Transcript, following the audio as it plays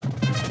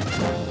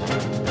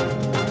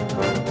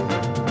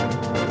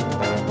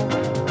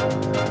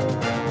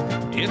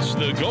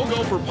the Go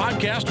Gopher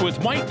podcast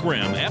with Mike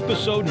Grimm,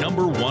 episode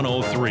number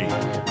 103.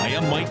 I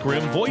am Mike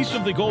Grimm, voice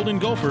of the Golden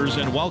Gophers,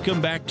 and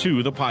welcome back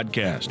to the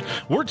podcast.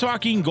 We're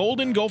talking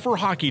Golden Gopher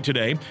hockey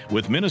today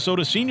with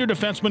Minnesota senior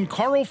defenseman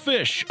Carl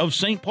Fish of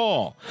St.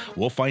 Paul.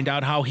 We'll find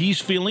out how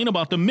he's feeling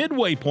about the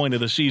midway point of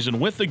the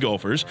season with the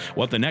Gophers,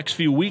 what the next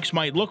few weeks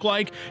might look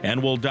like,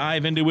 and we'll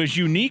dive into his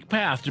unique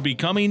path to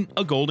becoming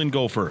a Golden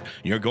Gopher.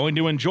 You're going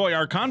to enjoy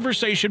our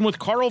conversation with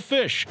Carl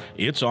Fish.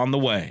 It's on the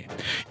way.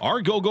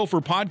 Our Go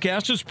Gopher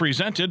podcast is presented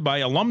by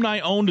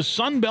alumni-owned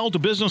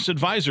Sunbelt Business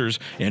Advisors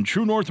and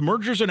True North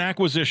Mergers and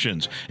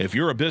Acquisitions. If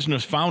you're a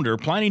business founder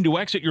planning to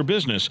exit your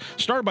business,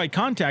 start by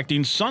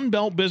contacting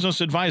Sunbelt Business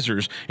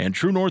Advisors and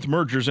True North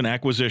Mergers and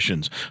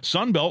Acquisitions.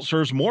 Sunbelt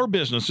serves more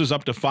businesses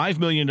up to $5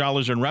 million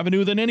in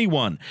revenue than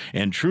anyone,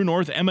 and True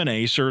North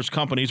M&A serves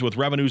companies with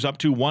revenues up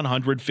to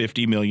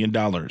 $150 million.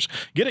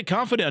 Get it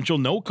confidential,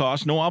 no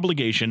cost, no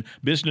obligation.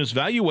 Business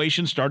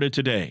valuation started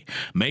today.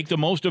 Make the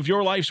most of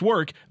your life's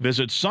work.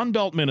 Visit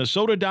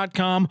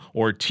sunbeltminnesota.com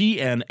or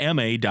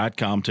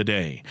tnma.com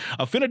today.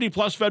 Affinity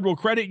Plus Federal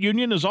Credit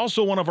Union is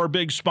also one of our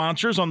big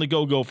sponsors on the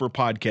Go Gopher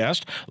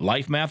podcast.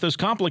 Life math is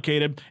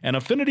complicated, and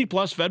Affinity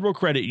Plus Federal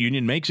Credit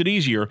Union makes it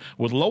easier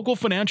with local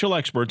financial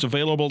experts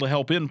available to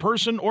help in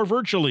person or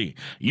virtually.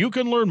 You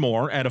can learn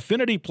more at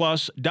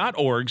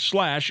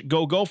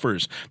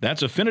affinityplus.org/GoGophers.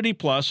 That's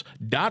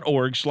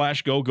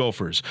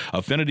affinityplus.org/GoGophers.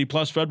 Affinity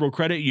Plus Federal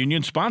Credit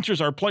Union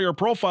sponsors our player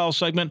profile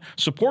segment,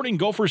 supporting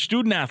Gopher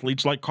student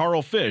athletes like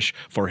Carl Fish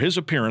for his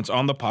appearance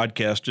on the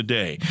podcast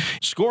today.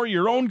 Score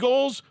your own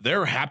goals,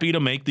 they're happy to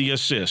make the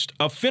assist.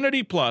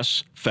 Affinity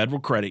Plus Federal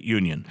Credit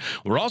Union.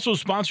 We're also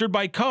sponsored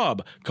by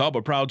Cub. Cub,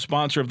 a proud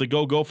sponsor of the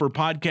Go Gopher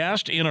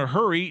podcast. In a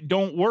hurry,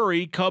 don't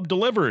worry, Cub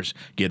delivers.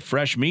 Get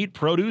fresh meat,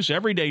 produce,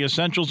 everyday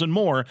essentials, and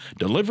more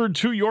delivered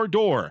to your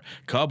door.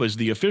 Cub is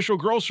the official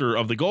grocer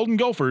of the Golden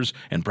Gophers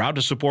and proud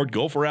to support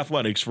Gopher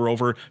athletics for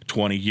over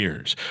 20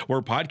 years.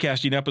 We're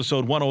podcasting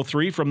episode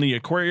 103 from the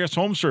Aquarius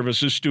Home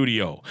Services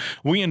studio.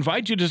 We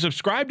invite you to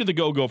subscribe to the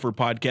Go Gopher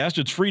podcast.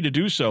 It's free to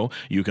do so.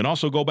 You can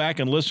also go back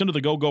and listen to the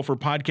Go Gopher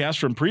podcast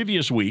from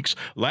previous weeks.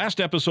 Last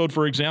episode,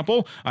 for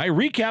example, I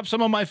recap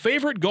some of my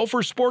favorite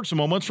Gopher sports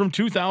moments from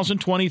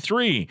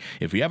 2023.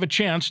 If you have a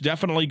chance,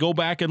 definitely go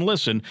back and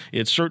listen.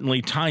 It's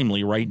certainly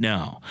timely right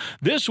now.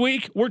 This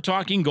week, we're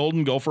talking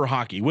Golden Gopher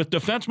hockey with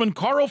defenseman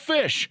Carl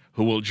Fish,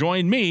 who will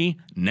join me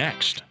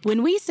next.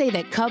 When we say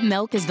that Cub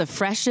milk is the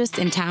freshest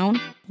in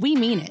town, we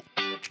mean it.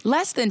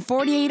 Less than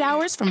 48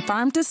 hours from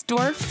farm to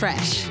store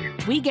fresh.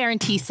 We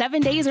guarantee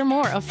 7 days or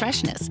more of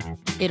freshness.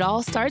 It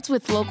all starts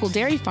with local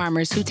dairy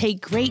farmers who take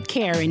great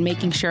care in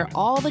making sure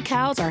all the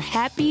cows are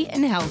happy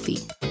and healthy.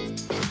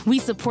 We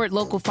support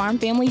local farm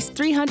families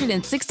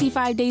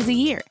 365 days a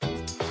year.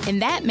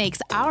 And that makes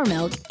our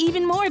milk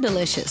even more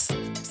delicious.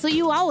 So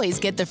you always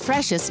get the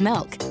freshest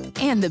milk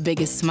and the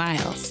biggest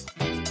smiles.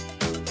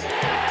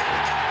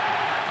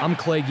 I'm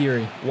Clay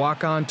Geary,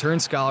 walk-on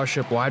turned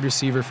scholarship wide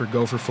receiver for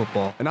Gopher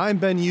football. And I'm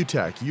Ben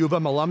Utek, U of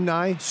M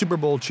alumni, Super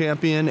Bowl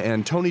champion,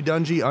 and Tony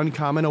Dungy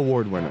Uncommon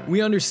Award winner.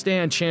 We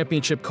understand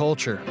championship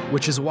culture,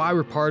 which is why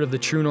we're part of the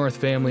True North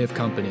family of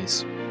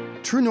companies.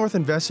 True North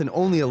invests in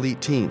only elite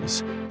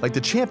teams, like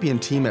the champion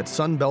team at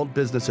Sunbelt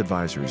Business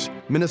Advisors,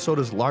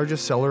 Minnesota's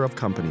largest seller of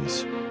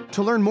companies.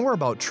 To learn more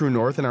about True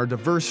North and our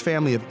diverse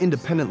family of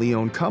independently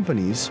owned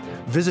companies,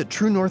 visit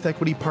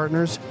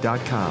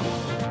TrueNorthEquityPartners.com.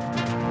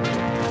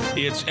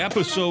 It's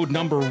episode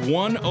number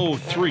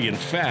 103. In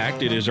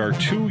fact, it is our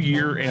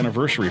 2-year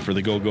anniversary for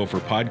the Go Gopher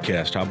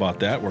podcast. How about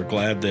that? We're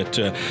glad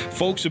that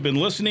folks have been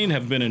listening,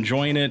 have been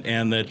enjoying it,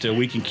 and that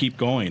we can keep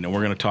going. And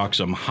we're going to talk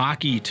some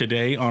hockey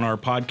today on our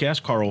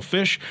podcast. Carl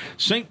Fish,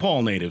 St.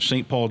 Paul native,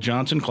 St. Paul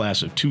Johnson,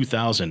 class of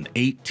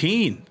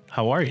 2018.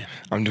 How are you?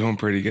 I'm doing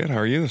pretty good. How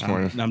are you this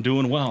morning? I'm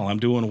doing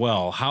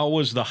well. How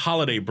was the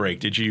holiday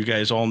break? Did you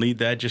guys all need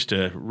that just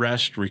to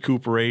rest,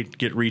 recuperate,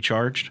 get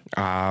recharged?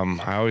 I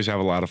always have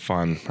a lot of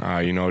fun,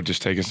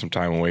 just taking some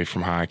time away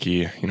from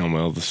hockey,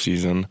 middle of the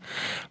season.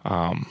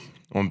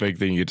 One big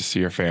thing, you get to see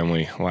your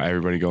family.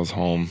 Everybody goes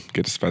home,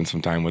 get to spend some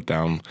time with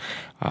them.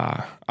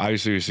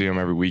 Obviously, we see them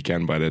every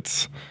weekend, but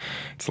it's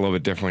a little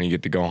bit different when you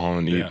get to go home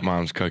and eat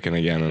mom's cooking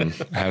again and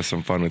have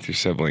some fun with your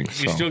siblings.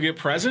 Did you still get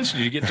presents?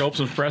 Did you get to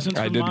open some presents?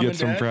 I did get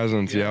some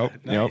presents, yep.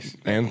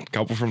 And a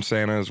couple from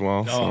Santa as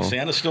well. Oh, so.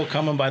 Santa's still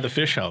coming by the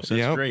fish house.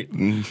 That's great.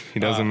 He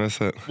doesn't miss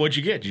it. What'd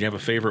you get? Did you have a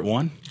favorite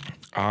one?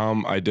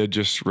 I did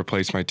just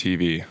replace my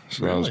TV,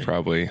 so that was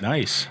probably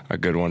nice. A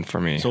good one for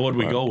me. So what'd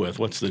we go with?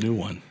 What's the new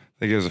one?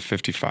 I think it was a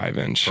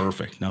 55-inch.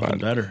 Perfect.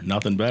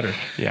 Nothing better.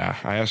 Yeah,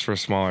 I asked for a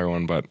smaller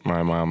one, but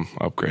my mom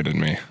upgraded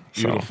me.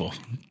 So. Beautiful.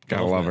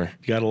 Gotta love her.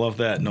 Gotta love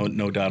that.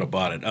 No doubt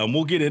about it.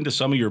 We'll get into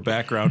some of your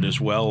background as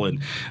well,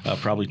 and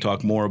probably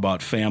talk more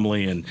about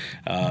family and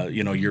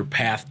your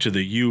path to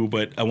the U.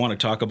 But I want to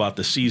talk about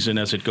the season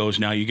as it goes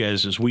now. You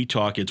guys, as we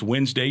talk, it's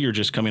Wednesday. You're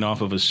just coming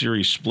off of a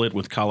series split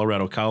with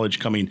Colorado College,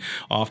 coming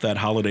off that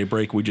holiday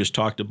break we just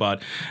talked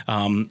about.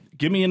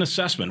 Give me an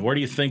assessment. Where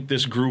do you think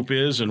this group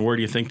is, and where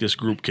do you think this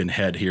group can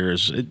head here?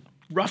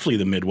 roughly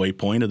the midway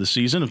point of the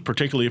season, and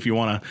particularly if you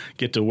want to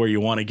get to where you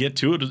want to get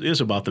to, it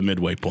is about the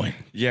midway point.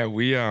 Yeah,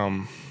 we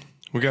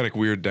got a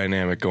weird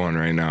dynamic going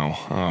right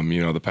now.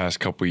 The past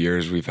couple of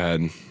years we've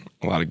had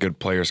a lot of good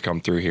players come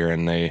through here,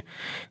 and they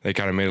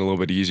kind of made it a little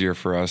bit easier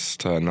for us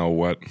to know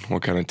what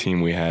kind of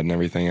team we had and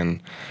everything.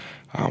 And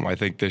I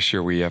think this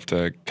year we have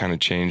to kind of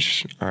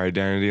change our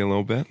identity a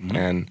little bit,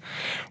 and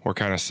we're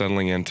kind of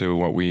settling into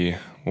what we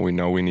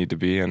know we need to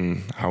be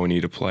and how we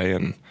need to play.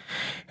 And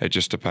it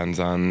just depends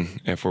on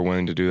if we're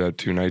willing to do that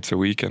 2 nights a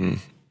week and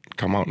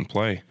come out and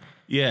play.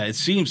 Yeah, it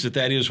seems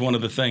that is one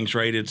of the things,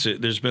 right?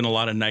 There's been a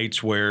lot of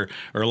nights or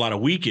a lot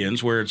of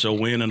weekends where it's a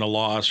win and a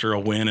loss, or a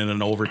win and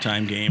an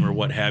overtime game, or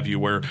what have you,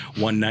 where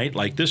one night,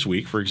 like this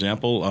week, for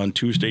example, on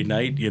Tuesday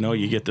night,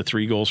 you get the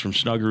 3 goals from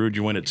Snuggerud,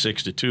 you win it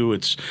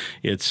 6-2.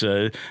 It's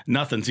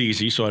nothing's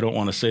easy, so I don't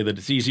want to say that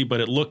it's easy,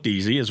 but it looked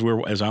easy as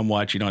I'm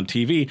watching on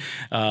TV.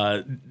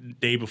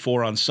 Day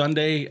before on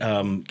Sunday,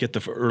 get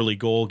the early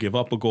goal, give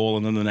up a goal,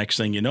 and then the next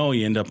thing you know,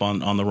 you end up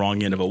on the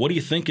wrong end of it. What do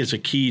you think is a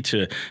key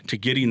to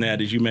getting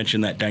that, as you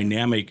mentioned, that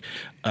dynamic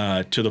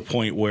to the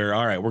point where,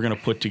 all right, we're going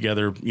to put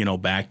together,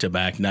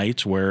 back-to-back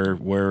nights where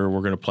we're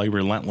going to play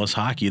relentless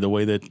hockey the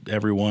way that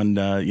everyone,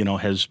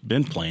 has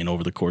been playing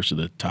over the course of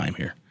the time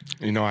here?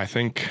 I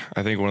think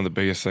one of the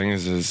biggest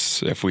things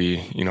is if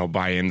we,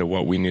 buy into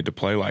what we need to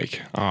play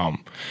like.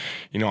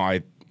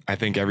 I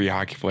think every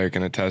hockey player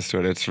can attest to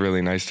it. It's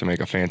really nice to make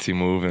a fancy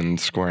move and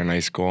score a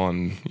nice goal,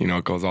 and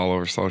it goes all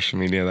over social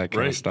media, that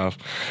kind of stuff.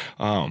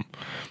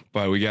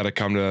 But we got to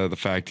come to the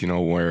fact,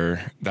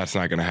 where that's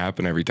not going to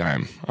happen every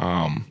time.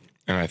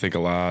 And I think a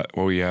lot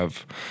what we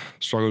have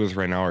struggled with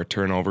right now are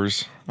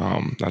turnovers.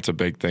 That's a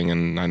big thing,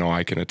 and I know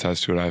I can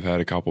attest to it. I've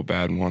had a couple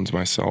bad ones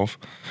myself.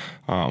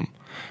 But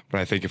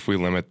I think if we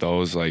limit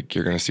those,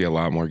 you're going to see a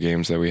lot more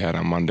games that we had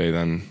on Monday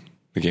than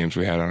the games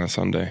we had on a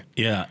Sunday.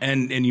 Yeah,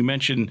 and you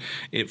mentioned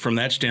it from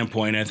that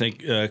standpoint. I think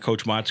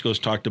Coach Motzko's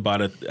talked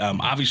about it.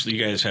 Obviously,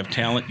 you guys have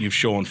talent. You've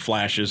shown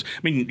flashes. I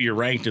mean, you're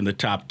ranked in the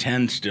top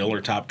 10 still, or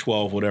top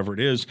 12, whatever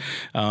it is.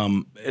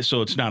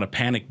 So it's not a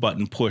panic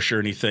button push or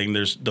anything.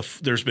 There's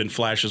been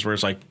flashes where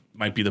it's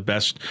might be the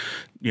best,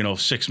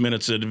 6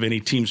 minutes that of any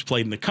team's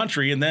played in the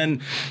country. And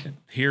then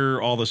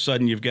here, all of a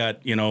sudden, you've got,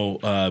 an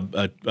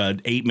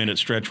 8-minute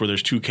stretch where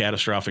there's 2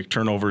 catastrophic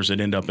turnovers that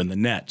end up in the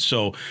net.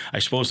 So I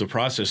suppose the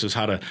process is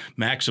how to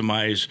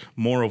maximize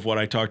more of what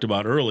I talked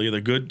about earlier,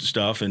 the good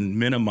stuff, and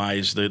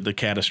minimize the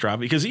catastrophic.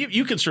 Because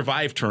you can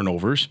survive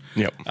turnovers.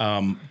 Yep.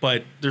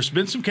 But there's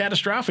been some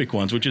catastrophic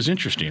ones, which is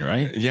interesting,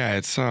 right? Yeah,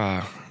 it's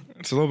a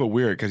little bit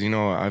weird because,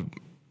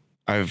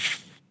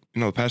 I've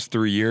the past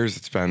 3 years,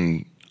 it's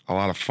been a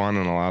lot of fun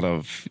and a lot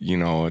of,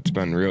 it's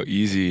been real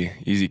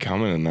easy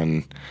coming. And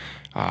then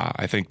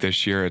I think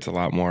this year it's a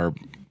lot more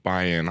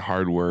buy-in,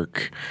 hard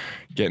work,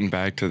 getting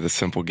back to the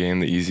simple game,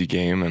 the easy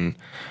game. And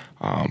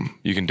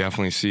you can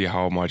definitely see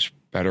how much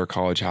better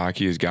college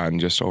hockey has gotten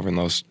just over in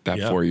that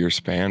 4-year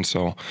span.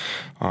 So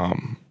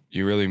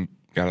you really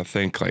got to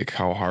think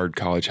how hard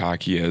college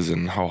hockey is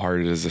and how hard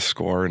it is to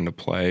score and to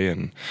play.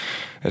 And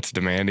it's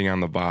demanding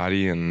on the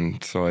body.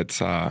 And so it's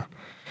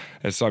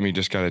something you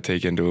just got to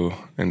take into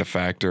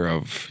factor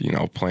of,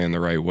 playing the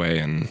right way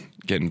and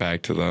getting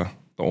back to the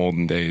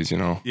olden days,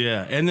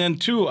 Yeah, and then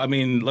too, I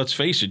mean, let's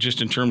face it,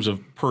 just in terms of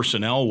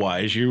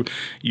personnel-wise, you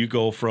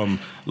go from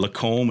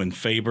Lacombe and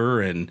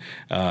Faber and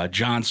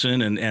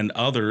Johnson and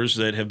others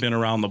that have been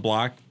around the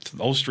block.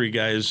 Those 3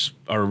 guys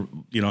are,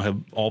 have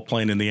all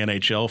playing in the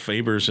NHL.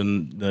 Faber's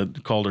in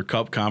the Calder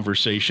Cup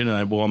conversation, and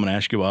I'm going to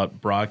ask you about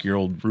Brock, your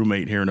old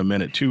roommate, here in a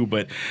minute too.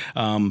 But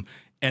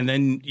and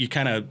then you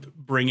kind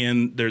of bring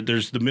in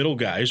there's the middle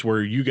guys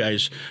where you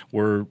guys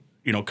were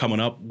coming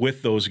up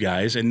with those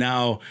guys, and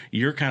now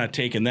you're kind of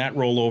taking that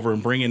role over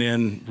and bringing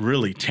in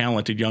really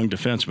talented young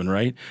defensemen,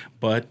 right?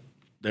 But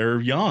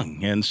they're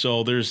young, and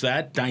so there's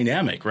that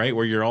dynamic, right,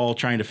 where you're all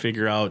trying to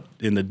figure out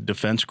in the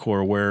defense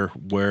core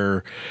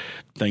where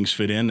things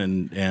fit in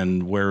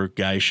and where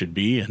guys should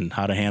be and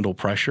how to handle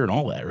pressure and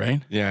all that,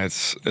 right? Yeah,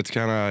 it's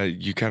kind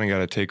of you kind of got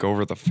to take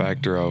over the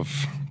factor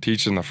of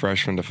teaching the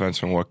freshman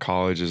defenseman what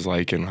college is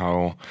like and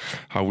how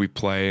we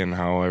play and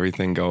how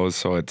everything goes.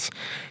 So it's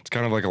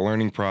kind of like a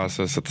learning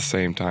process at the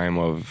same time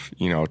of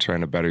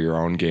trying to better your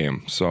own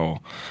game. So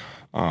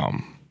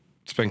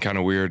it's been kind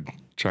of weird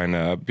trying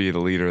to be the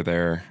leader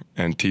there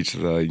and teach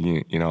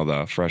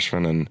the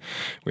freshmen, and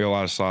we have a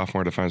lot of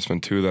sophomore defensemen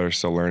too that are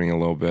still learning a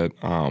little bit.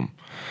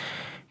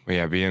 But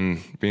yeah,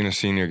 being a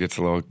senior gets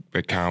a little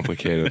bit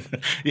complicated.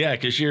 Yeah,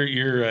 because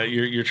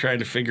you're trying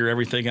to figure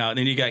everything out, and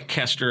then you got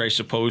Kester, I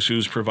suppose,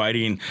 who's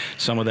providing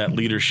some of that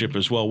leadership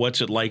as well. What's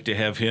it like to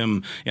have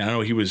him? I know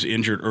he was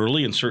injured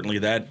early, and certainly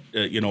that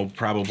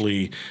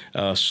probably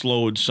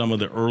slowed some of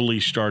the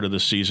early start of the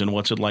season.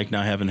 What's it like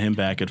now having him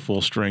back at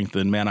full strength?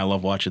 And man, I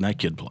love watching that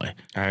kid play.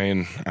 I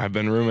mean, I've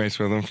been roommates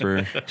with him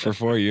for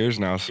 4 years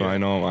now, so I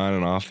know him on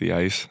and off the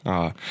ice.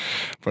 But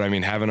I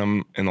mean, having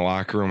him in the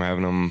locker room,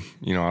 having him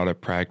out at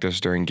practice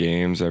during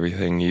games,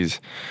 everything, he's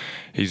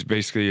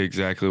basically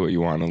exactly what you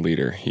want in a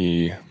leader.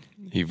 He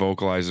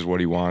vocalizes what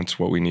he wants,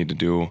 what we need to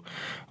do,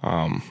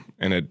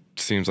 and it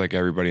seems like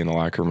everybody in the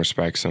locker room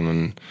respects him,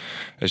 and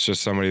it's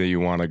just somebody that you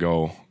want to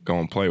go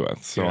and play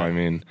with. So, I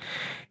mean,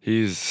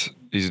 he's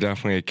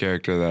definitely a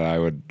character that I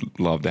would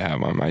love to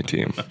have on my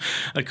team.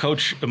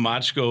 Coach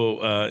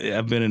Motzko,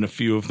 I've been in a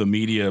few of the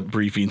media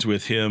briefings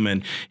with him,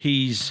 and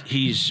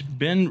he's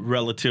been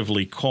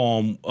relatively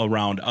calm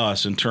around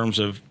us in terms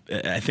of,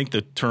 I think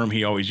the term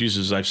he always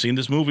uses, I've seen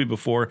this movie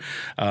before.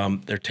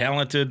 They're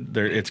talented.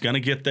 It's going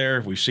to get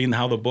there. We've seen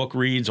how the book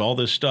reads, all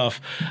this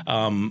stuff.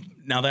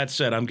 Now, that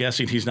said, I'm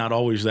guessing he's not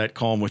always that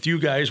calm with you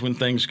guys when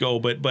things go,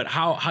 but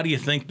how do you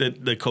think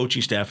that the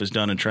coaching staff has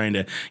done in trying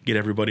to get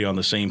everybody on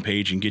the same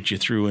page and get you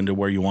through into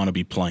where you want to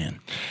be playing?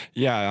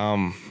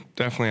 Yeah,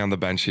 definitely on the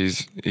bench,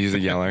 he's a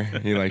yeller.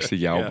 He likes to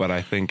yell, but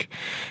I think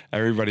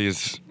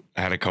everybody's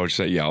had a coach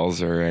that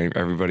yells, or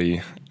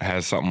everybody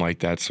has something like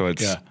that, so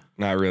it's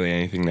not really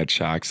anything that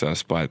shocks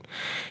us, but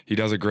he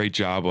does a great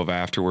job of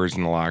afterwards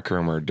in the locker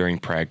room or during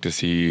practice.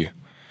 He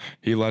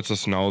lets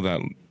us know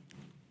that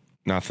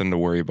nothing to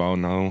worry about,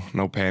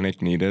 no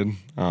panic needed.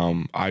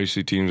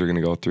 Obviously, teams are going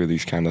to go through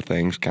these kind of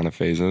things, kind of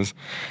phases,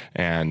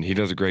 and he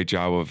does a great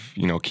job of,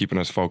 keeping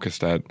us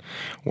focused at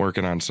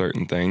working on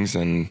certain things,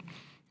 and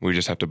we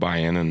just have to buy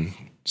in and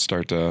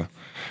start to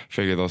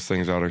figure those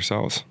things out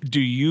ourselves. Do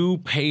you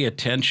pay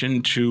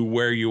attention to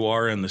where you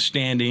are in the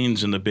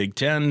standings in the Big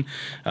Ten,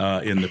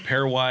 in the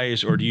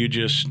pairwise, or do you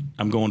just,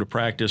 I'm going to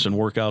practice and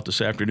work out this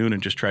afternoon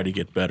and just try to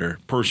get better?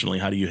 Personally,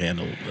 how do you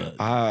handle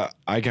that?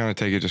 I kind of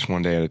take it just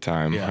one day at a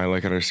time. I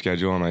look at our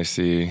schedule and I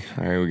see,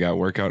 all right, we got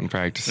workout and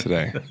practice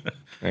today.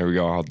 There we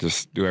go. I'll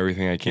just do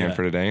everything I can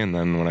for today, and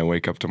then when I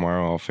wake up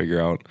tomorrow, I'll figure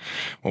out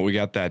what we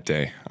got that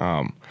day.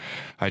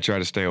 I try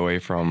to stay away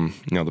from,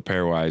 the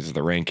pairwise,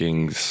 the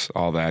rankings,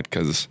 all that,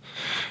 because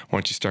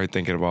once you start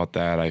thinking about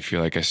that, I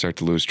feel like I start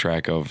to lose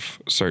track of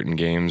certain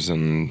games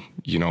and,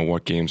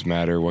 what games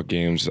matter, what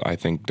games I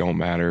think don't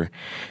matter.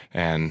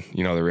 And,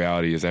 the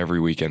reality is every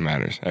weekend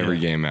matters. Every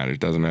game matters.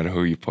 Doesn't matter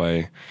who you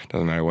play.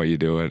 Doesn't matter what you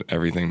do.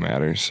 Everything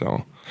matters.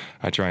 So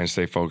I try and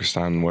stay focused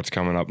on what's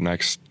coming up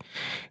next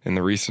in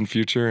the recent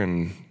future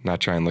and not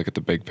try and look at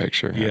the big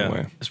picture.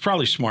 Anyway. It's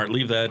probably smart.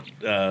 Leave that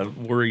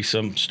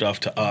worrisome stuff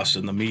to us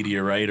and the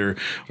media, right?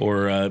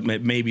 Or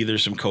maybe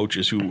there's some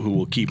coaches who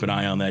will keep an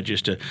eye on that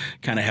just to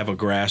kind of have a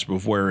grasp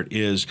of where it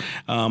is.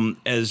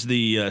 As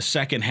the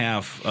second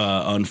half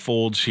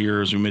unfolds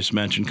here, as we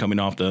mentioned, coming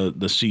off the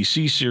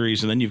CC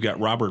series, and then you've got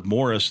Robert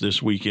Morris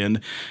this weekend.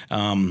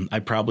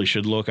 I probably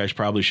should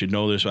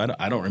know this.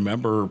 I don't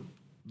remember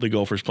the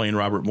Gophers playing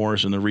Robert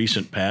Morris in the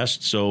recent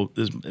past, so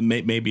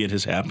maybe it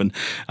has happened.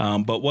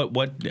 But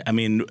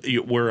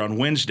we're on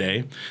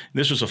Wednesday.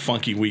 This was a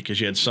funky week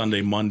because you had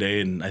Sunday, Monday,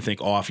 and I think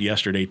off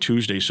yesterday,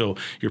 Tuesday. So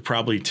you're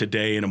probably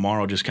today and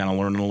tomorrow just kind of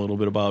learning a little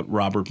bit about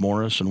Robert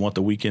Morris and what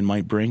the weekend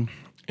might bring.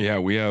 Yeah,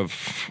 we're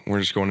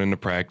just going into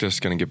practice,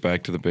 going to get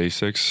back to the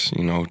basics,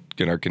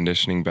 get our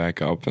conditioning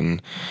back up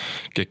and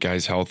get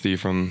guys healthy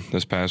from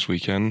this past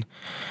weekend.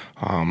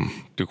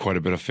 Do quite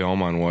a bit of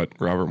film on what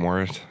Robert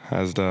Morris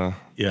has to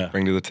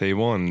bring to the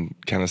table and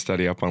kind of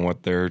study up on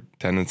what their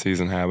tendencies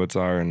and habits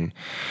are, and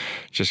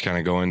just kind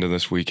of go into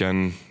this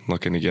weekend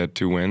looking to get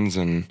 2 wins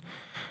and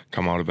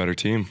come out a better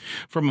team.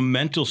 From a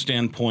mental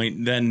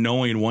standpoint, then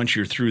knowing once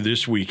you're through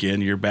this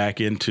weekend, you're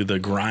back into the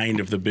grind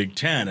of the Big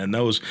Ten. And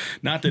those,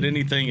 not that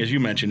anything, as you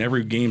mentioned,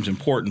 every game's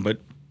important, but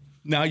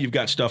now you've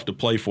got stuff to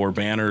play for,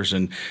 banners,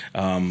 and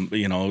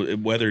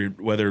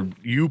whether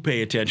you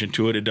pay attention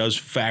to it, it does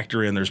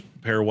factor in. There's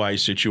pairwise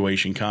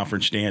situation,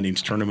 conference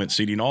standings, tournament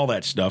seeding, all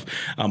that stuff.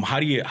 How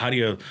do you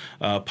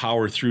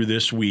power through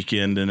this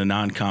weekend in a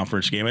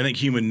non-conference game? I think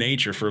human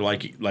nature for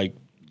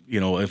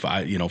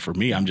for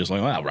me, I'm just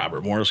like, well,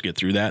 Robert Morris, get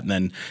through that and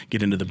then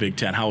get into the Big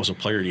Ten. How as a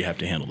player do you have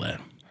to handle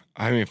that?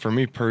 I mean, for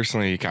me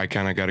personally, I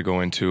kind of got to go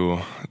into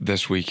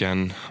this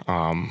weekend.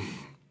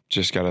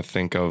 Just got to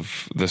think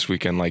of this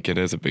weekend like it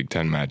is a Big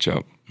Ten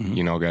matchup.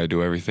 Mm-hmm. Got to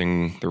do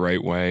everything the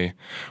right way,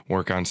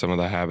 work on some of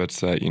the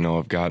habits that,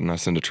 have gotten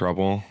us into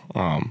trouble.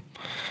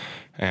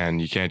 And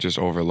you can't just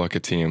overlook a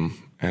team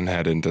and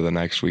head into the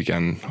next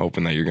weekend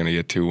hoping that you're going to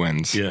get 2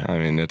 wins. Yeah. I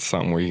mean, it's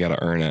something where you got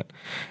to earn it.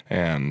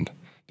 And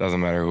doesn't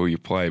matter who you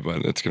play,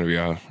 but it's going to be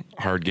a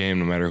hard game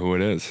no matter who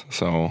it is.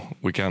 So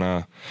we kind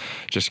of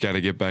just got to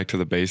get back to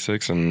the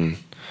basics and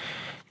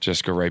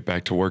just go right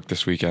back to work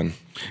this weekend.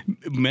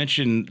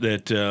 Mentioned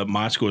that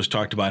Motzko has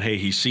talked about, hey,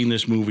 he's seen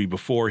this movie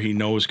before. He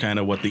knows kind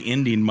of what the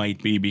ending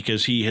might be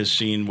because he has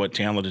seen what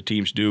talented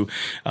teams do.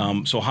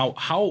 So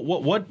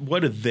what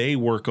do they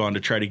work on to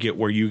try to get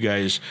where you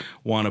guys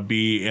want to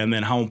be? And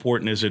then how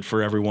important is it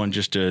for everyone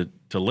just to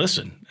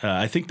listen?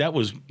 I think that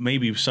was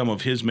maybe some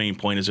of his main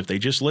point is if they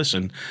just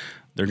listen,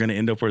 they're going to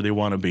end up where they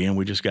want to be, and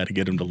we just got to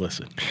get them to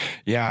listen.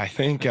 Yeah, I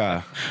think,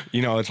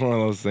 it's one of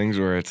those things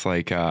where it's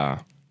like,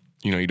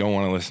 you don't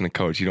want to listen to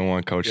coach. You don't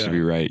want coach to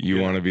be right.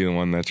 You want to be the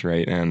one that's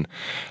right. And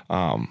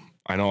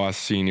I know us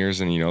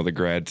seniors and, the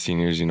grad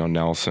seniors,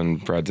 Nelson,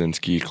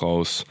 Bradzinski,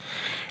 Close,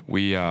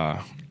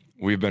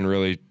 we've been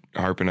really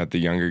harping at the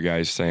younger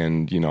guys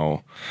saying,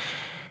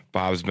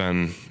 Bob's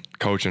been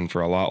coaching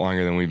for a lot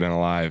longer than we've been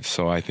alive.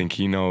 So I think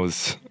he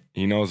knows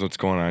he knows what's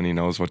going on. He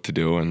knows what to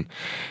do, and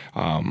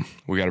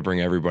we got to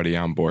bring everybody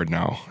on board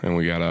now, and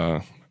we got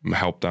to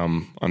help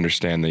them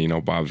understand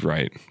that, Bob's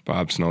right.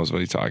 Bob's knows what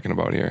he's talking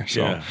about here.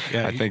 So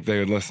I think they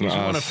would listen to us.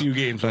 He's won a few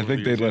games. I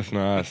think they'd listen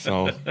to us.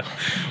 So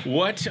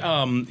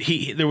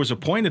there was a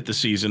point at the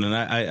season, and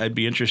I'd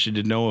be interested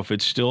to know if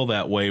it's still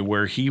that way,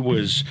 where he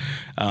was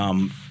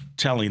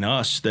telling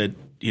us that,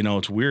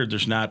 it's weird.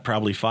 There's not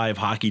probably 5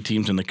 hockey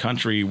teams in the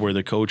country where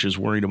the coach is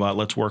worried about,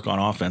 let's work on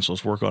offense,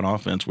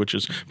 which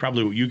is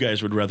probably what you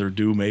guys would rather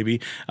do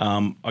maybe.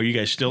 Are you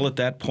guys still at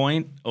that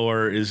point,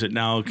 or is it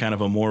now kind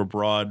of a more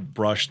broad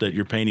brush that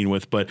you're painting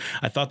with? But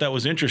I thought that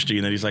was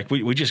interesting that he's like,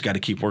 we just got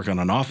to keep working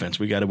on offense.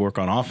 We got to work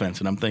on offense.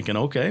 And I'm thinking,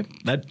 okay,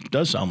 that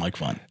does sound like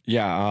fun.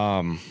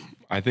 Yeah.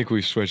 I think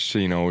we've switched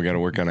to, we got to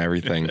work on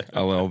everything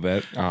a little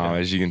bit.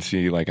 As you can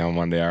see, like on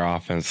Monday, our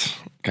offense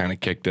kind of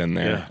kicked in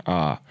there.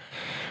 Yeah.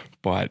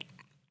 But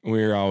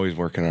we're always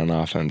working on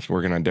offense,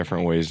 working on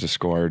different ways to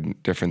score,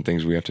 different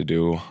things we have to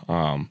do.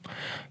 I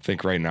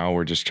think right now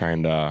we're just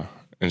trying to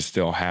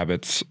instill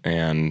habits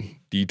and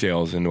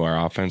details into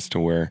our offense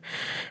to where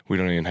we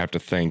don't even have to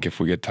think.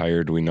 If we get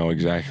tired, we know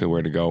exactly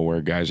where to go,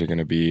 where guys are going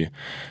to be,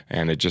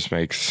 and it just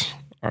makes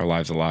our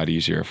lives a lot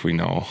easier if we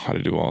know how to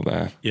do all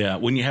that. Yeah,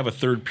 when you have a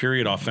third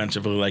period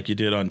offensively like you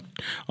did on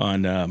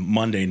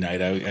Monday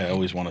night, I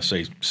always want to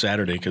say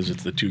Saturday because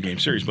it's the 2-game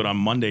series, but on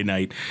Monday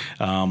night,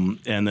 and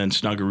then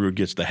Snuggerud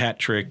gets the hat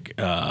trick.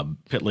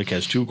 Pitlick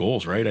has 2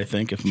 goals, right, I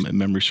think, if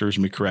memory serves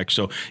me correct.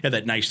 So, yeah,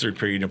 that nice third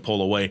period to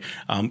pull away.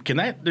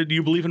 Do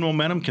you believe in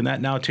momentum? Can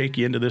that now take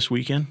you into this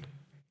weekend?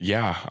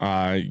 Yeah,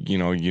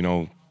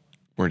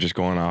 we're just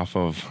going off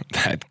of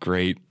that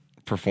great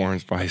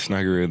performance by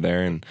Snuggerud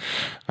there, and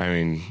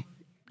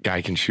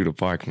guy can shoot a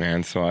puck,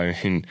 man. So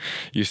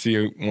you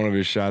see one of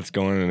his shots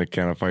going and it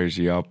kind of fires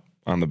you up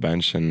on the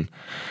bench, and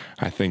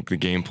I think the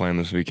game plan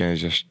this weekend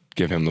is just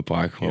give him the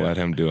puck. We'll let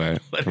him do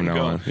it from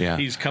now on. Yeah,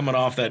 he's coming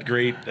off that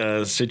great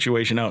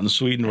situation out in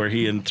Sweden where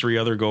he and 3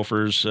 other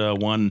Gophers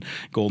won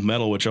gold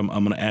medal, which I'm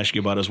going to ask you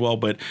about as well.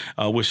 But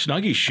with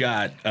Snuggy's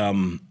shot,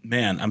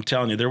 man, I'm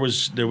telling you, there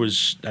was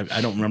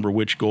I don't remember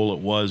which goal it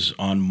was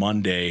on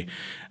Monday.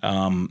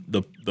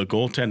 The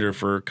goaltender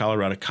for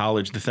Colorado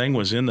College, the thing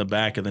was in the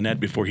back of the net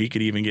before he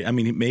could even get.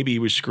 Maybe he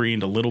was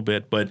screened a little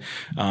bit, but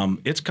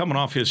it's coming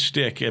off his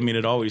stick.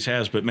 It always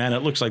has. But man,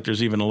 it looks like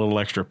there's even a little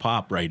extra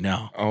pop right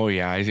now. Oh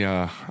yeah,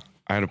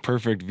 I had a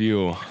perfect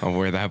view of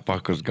where that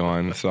puck was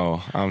going.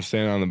 So I'm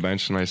standing on the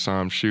bench and I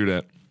saw him shoot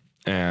it,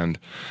 and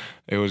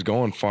it was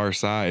going far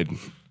side.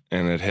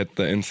 And it hit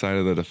the inside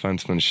of the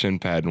defenseman's shin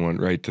pad and went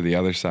right to the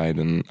other side.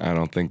 And I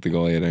don't think the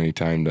goalie had any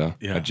time to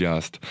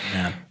adjust.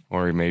 Man.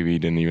 Or maybe he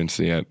didn't even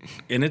see it.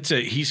 And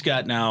he's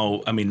got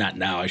now, not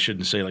now, I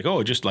shouldn't say like,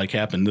 it just like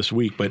happened this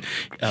week, but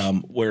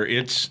where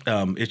it's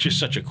just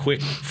such a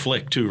quick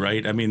flick too,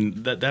 right?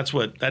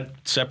 That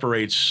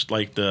separates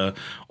like the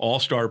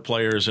all-star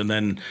players and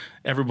then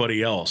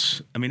everybody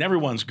else.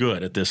 Everyone's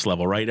good at this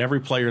level, right? Every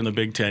player in the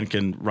Big Ten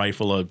can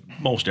rifle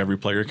most every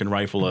player can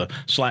rifle a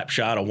slap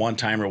shot, a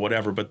one-time or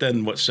whatever, but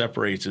then what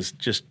separates is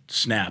just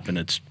snap and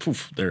it's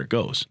poof, there it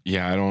goes.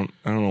 Yeah, I don't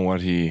know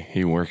what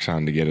he works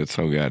on to get it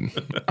so good.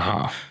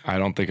 I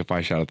don't think if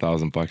I shot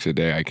 $1,000 a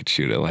day, I could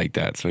shoot it like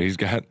that. So he's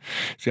got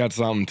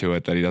something to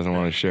it that he doesn't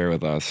want to share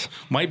with us.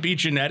 Might be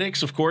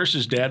genetics, of course.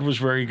 His dad was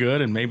very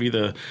good, and maybe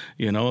the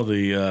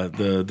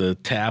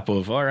tap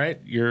of, all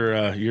right,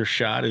 your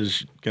shot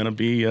is going to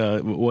be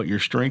what your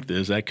strength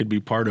is. That could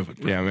be part of it.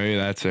 Yeah, maybe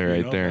that's it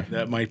right there.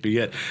 That might be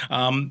it.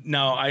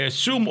 Now, I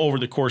assume over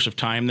the course of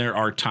time there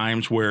are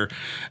times where,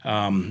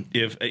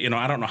 if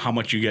I don't know how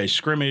much you guys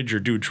scrimmage or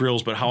do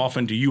drills, but how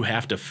often do you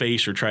have to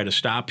face or try to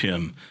stop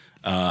him?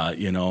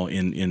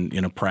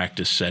 In a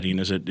practice setting,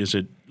 is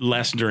it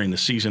less during the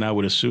season? I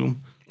would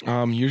assume.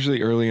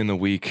 Usually early in the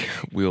week,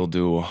 we'll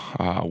do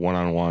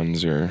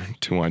 1-on-1s or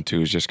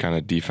 2-on-2s, just kind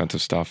of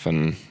defensive stuff.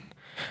 And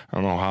I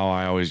don't know how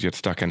I always get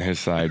stuck on his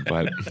side,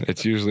 but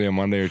it's usually a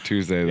Monday or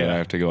Tuesday that I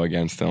have to go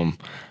against him.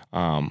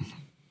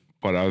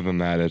 But other than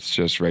that, it's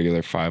just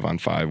regular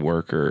 5-on-5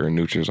 work or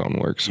neutral zone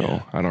work.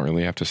 So I don't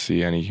really have to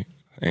see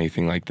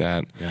anything like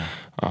that. Yeah.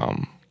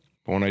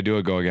 But when I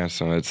do go against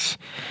him, if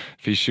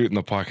he's shooting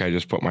the puck, I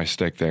just put my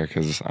stick there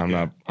because I'm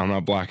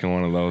not blocking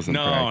one of those in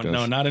practice.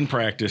 No, not in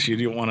practice. You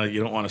don't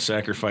want to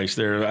sacrifice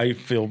there. I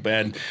feel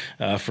bad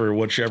for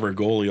whichever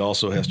goalie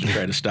also has to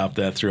try to stop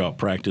that throughout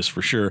practice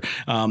for sure.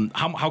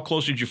 How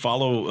close did you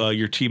follow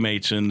your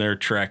teammates in their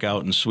track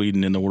out in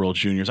Sweden in the World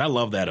Juniors? I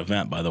love that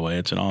event, by the way.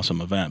 It's an awesome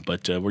event.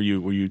 But were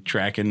you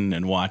tracking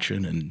and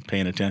watching and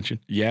paying attention?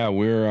 Yeah,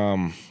 we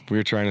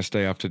were trying to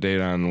stay up to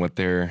date on what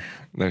their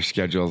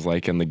schedule's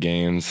like in the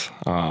games.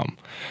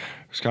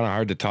 It was kind of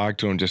hard to talk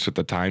to them just with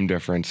the time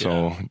difference,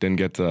 so didn't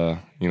get to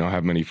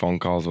have many phone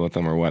calls with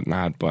them or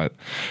whatnot. But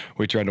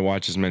we tried to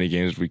watch as many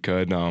games as we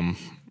could,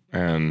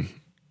 and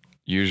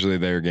usually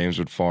their games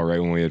would fall right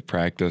when we had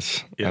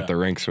practice at the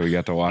rink, so we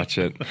got to watch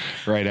it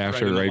right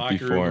after, right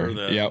before.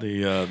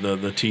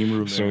 The team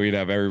room. So we'd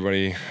have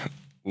everybody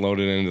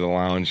loaded into the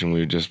lounge, and we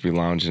would just be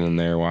lounging in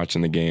there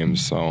watching the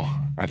games. So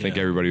I think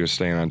everybody was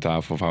staying on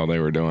top of how they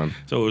were doing.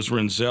 So it was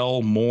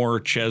Renzel, Moore,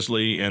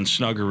 Chesley, and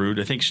Snuggerud.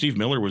 I think Steve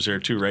Miller was there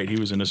too, right? He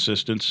was an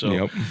assistant.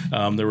 So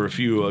there were a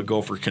few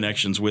Gopher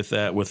connections with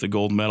that, with the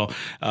gold medal.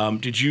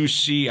 Did you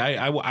see?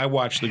 I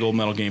watched the gold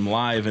medal game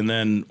live and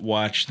then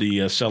watched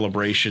the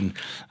celebration.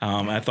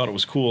 I thought it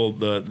was cool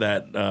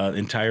that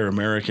entire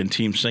American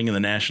team singing the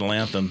national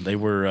anthem. They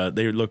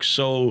looked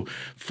so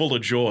full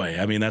of joy.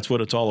 I mean, that's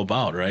what it's all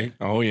about, right?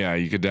 Oh yeah,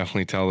 you could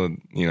definitely tell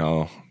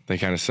that they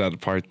kind of set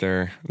apart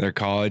their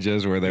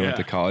colleges where they went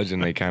to college,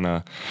 and they kind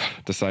of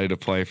decided to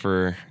play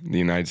for the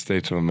United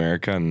States of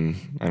America. And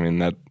I mean,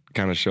 that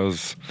kind of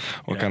shows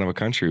what kind of a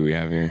country we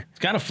have here. It's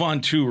kind of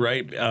fun too,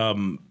 right?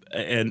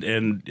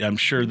 And I'm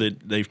sure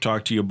that they've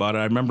talked to you about it.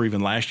 I remember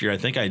even last year, I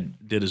think I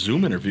did a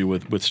Zoom interview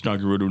with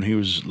Snuggerud when he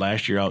was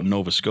last year out in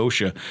Nova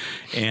Scotia,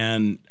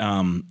 and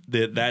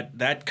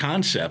that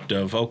concept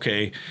of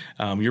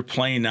you're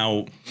playing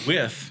now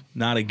with,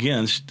 not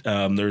against.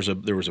 There was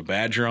a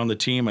Badger on the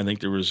team. I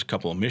think there was a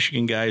couple of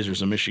Michigan guys.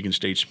 There's a Michigan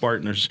State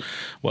Spartan. There's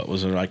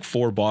like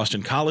 4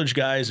 Boston College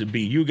guys, a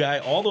BU guy.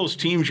 All those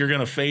teams you're going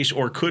to face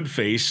or could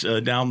face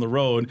down the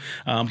road.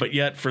 But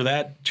yet for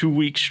that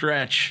 2-week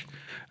stretch,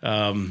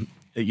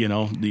 you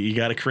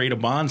got to create a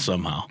bond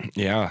somehow.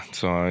 Yeah,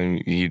 so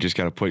you just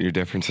got to put your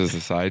differences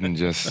aside and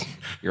just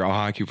you're all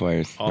hockey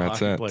players. That's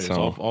it. Players.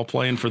 So all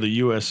playing for the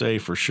USA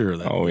for sure.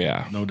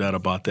 No doubt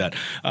about that.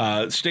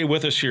 Stay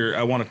with us here.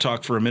 I want to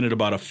talk for a minute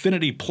about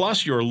Affinity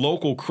Plus, your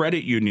local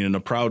credit union, and a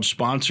proud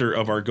sponsor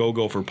of our Go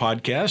Gopher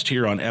podcast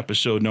here on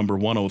episode number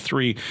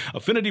 103.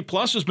 Affinity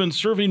Plus has been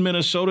serving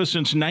Minnesota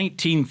since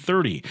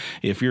 1930.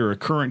 If you're a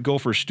current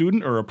Gopher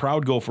student or a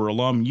proud Gopher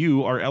alum,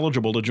 you are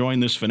eligible to join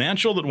this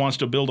financial that wants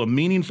to build a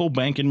meaningful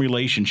banking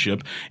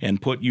relationship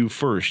and put you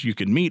first. You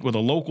can meet with a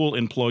local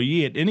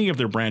employee at any of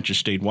their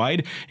branches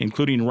statewide,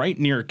 including right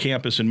near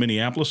campus in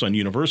Minneapolis on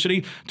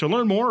University. To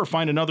learn more or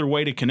find another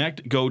way to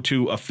connect, go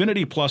to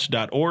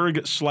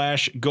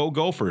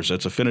affinityplus.org/GoGophers.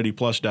 That's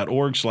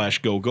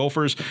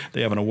affinityplus.org/GoGophers.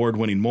 They have an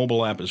award-winning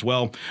mobile app as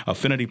well.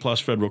 Affinity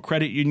Plus Federal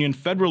Credit Union,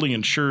 federally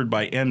insured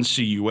by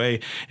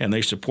NCUA, and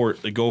they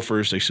support the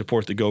Gophers. They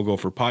support the Go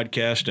Gopher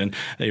podcast, and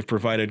they've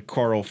provided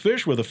Carl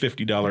Fish with a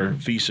 $50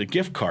 Visa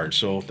gift card.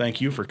 So thank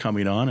you for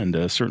coming on,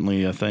 and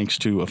certainly thanks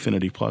to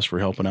Affinity Plus for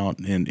helping out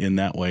in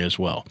that way as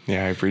well.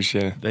 Yeah, I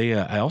appreciate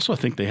it. I also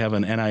think they have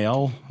an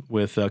NIL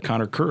with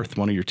Connor Kurth,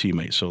 one of your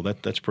teammates, so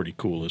that's pretty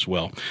cool as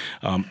well.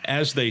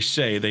 As they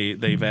say,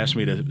 they've asked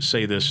me to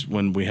say this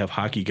when we have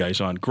hockey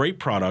guys on: great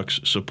products,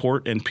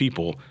 support, and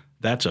people.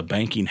 That's a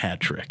banking hat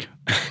trick.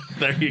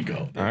 There you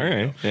go. All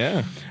right.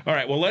 Yeah. All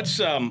right. Well, let's.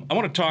 I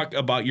want to talk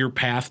about your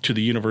path to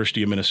the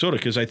University of Minnesota,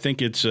 because I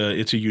think it's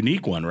a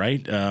unique one,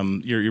 right?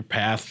 Your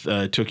path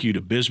took you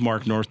to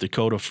Bismarck, North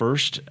Dakota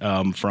first,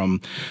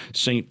 from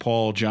St.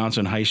 Paul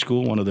Johnson High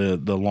School, one of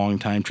the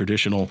longtime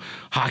traditional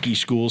hockey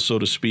schools, so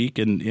to speak,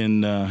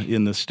 in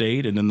the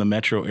state and in the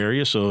metro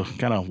area. So,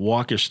 kind of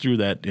walk us through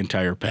that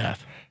entire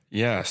path.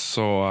 Yeah.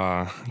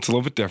 So it's a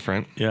little bit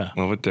different. Yeah. A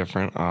little bit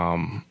different.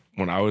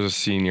 When I was a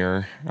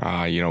senior,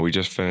 we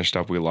just finished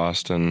up. We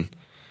lost in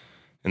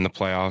the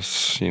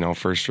playoffs,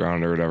 first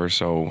round or whatever.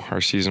 So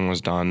our season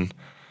was done.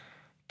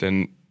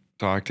 Didn't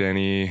talk to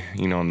any,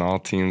 null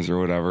teams or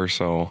whatever.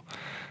 So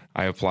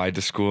I applied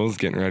to schools,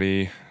 getting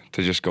ready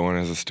to just go in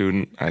as a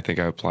student. I think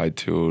I applied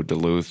to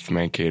Duluth,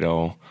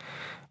 Mankato,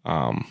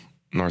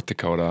 North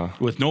Dakota.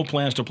 With no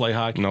plans to play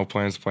hockey? No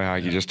plans to play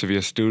hockey, just to be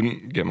a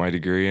student, get my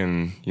degree,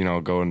 and,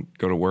 go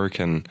to work.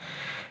 And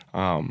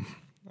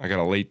I got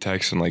a late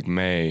text in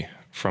May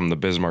from the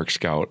Bismarck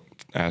Scout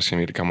asking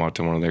me to come out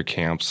to one of their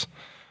camps.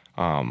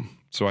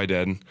 So I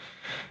did,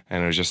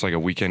 and it was just like a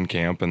weekend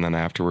camp. And then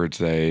afterwards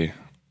they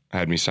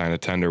had me sign a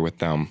tender with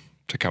them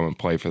to come and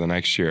play for the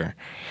next year.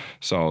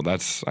 So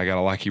I got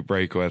a lucky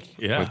break with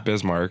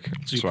Bismarck.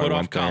 So you put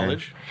off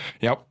college?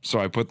 Yep. So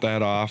I put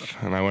that off,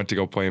 and I went to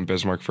go play in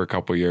Bismarck for a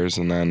couple years.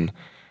 And then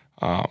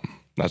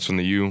that's when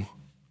the U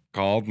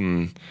called,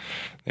 and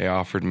they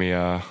offered me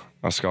a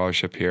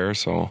scholarship here.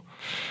 So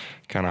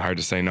kind of hard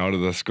to say no to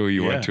the school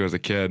you went to as a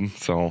kid.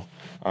 So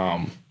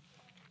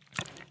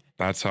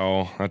that's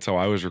how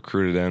I was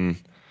recruited in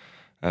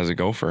as a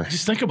Gopher.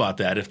 Just think about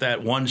that. If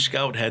that one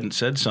scout hadn't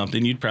said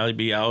something, you'd probably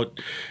be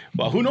out.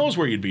 Well, who knows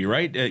where you'd be,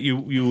 right?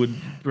 You would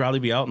probably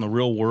be out in the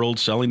real world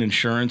selling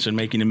insurance and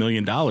making $1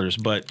 million.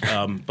 But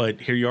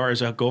here you are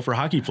as a Gopher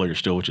hockey player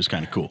still, which is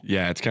kind of cool.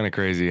 Yeah, it's kind of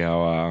crazy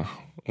how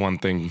one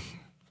thing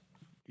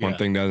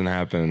doesn't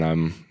happen, and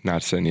I'm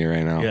not sitting here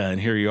right now. Yeah,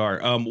 and here you are.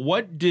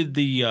 What did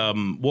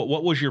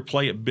what was your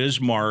play at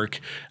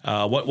Bismarck?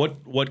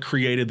 What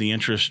created the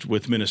interest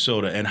with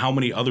Minnesota, and how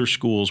many other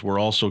schools were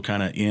also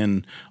kind of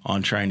in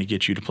on trying to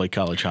get you to play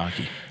college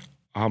hockey?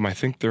 I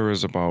think there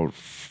was about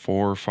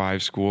 4 or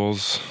 5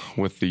 schools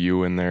with the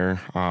U in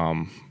there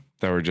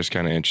that were just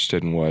kind of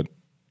interested in what,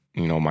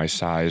 my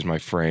size, my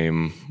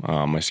frame,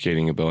 my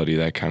skating ability,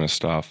 that kind of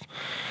stuff.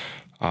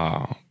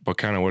 But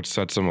kind of what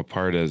sets them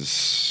apart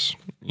is,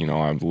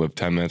 I've lived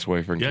 10 minutes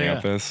away from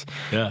campus.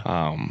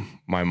 Yeah.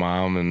 My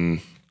mom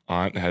and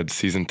aunt had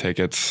season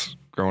tickets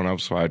growing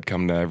up, so I'd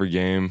come to every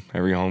game,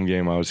 every home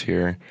game I was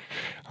here.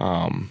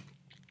 And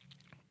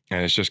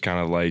it's just kind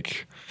of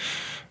like,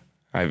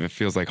 it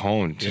feels like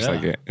home. Just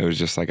like it was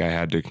just like I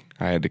had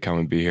to come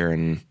and be here.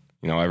 And,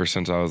 you know, ever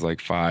since I was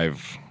like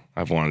 5,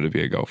 I've wanted to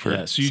be a Gopher.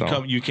 Yeah,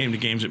 so you came to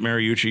games at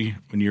Mariucci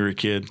when you were a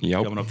kid.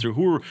 Yep. Coming up through.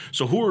 Who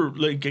were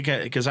like,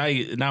 because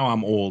now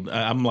I'm old.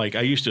 I'm like,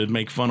 I used to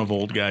make fun of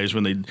old guys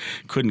when they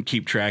couldn't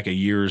keep track of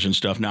years and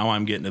stuff. Now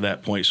I'm getting to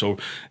that point. So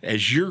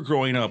as you're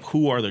growing up,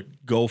 who are the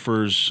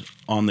Gophers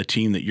on the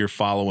team that you're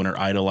following or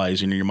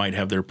idolizing? Or you might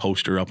have their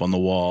poster up on the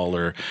wall,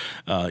 or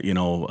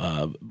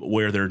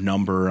wear their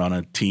number on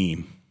a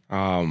team.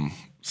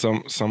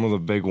 Some of the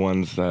big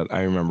ones that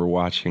I remember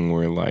watching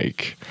were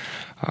like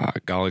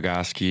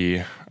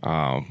Goligoski,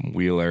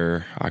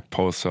 Wheeler,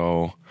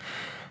 Okposo.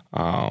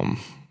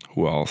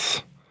 Who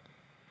else?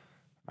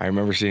 I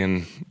remember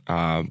seeing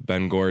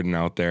Ben Gordon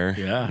out there.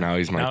 Yeah. Now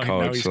he's my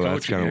coach, so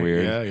that's kind of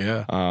weird.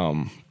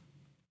 Yeah.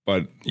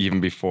 But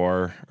even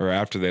before or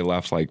after they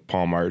left, like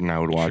Paul Martin, I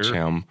would watch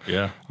him.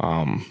 Yeah.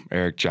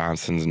 Eric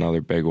Johnson's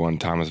another big one.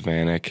 Thomas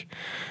Vanek.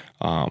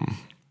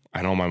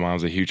 I know my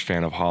mom's a huge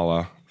fan of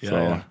Hala.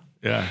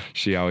 Yeah.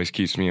 She always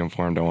keeps me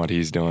informed on what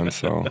he's doing.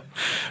 So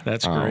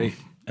that's great.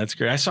 That's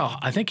great.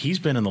 I think he's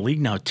been in the league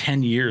now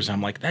 10 years.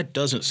 I'm like, that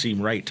doesn't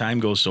seem right. Time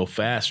goes so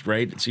fast,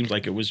 right? It seems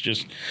like it was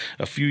just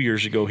a few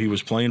years ago he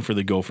was playing for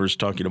the Gophers,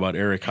 talking about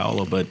Eric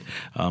Howell, but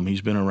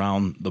he's been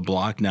around the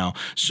block now.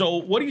 So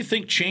what do you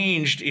think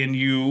changed in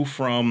you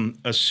from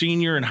a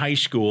senior in high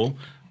school,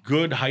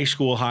 good high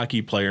school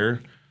hockey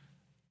player,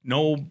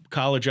 no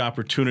college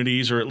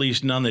opportunities, or at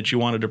least none that you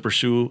wanted to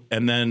pursue,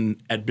 and then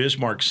at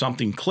Bismarck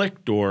something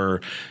clicked,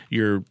 or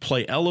your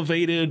play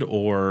elevated,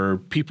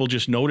 or people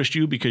just noticed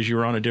you because you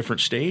were on a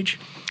different stage?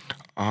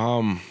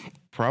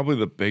 Probably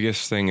the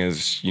biggest thing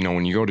is, you know,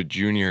 when you go to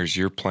juniors,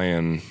 you're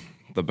playing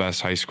the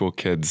best high school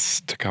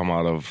kids to come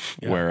out of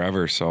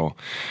wherever, so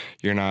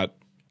you're not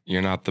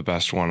the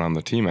best one on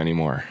the team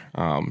anymore.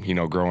 You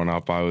know, growing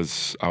up, I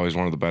was always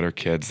one of the better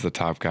kids, the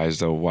top guys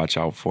to watch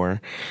out for.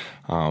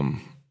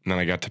 And then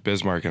I got to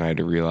Bismarck and I had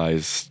to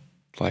realize,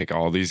 like,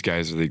 all these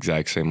guys are the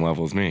exact same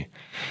level as me.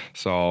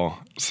 So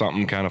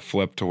something kind of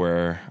flipped to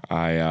where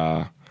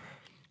I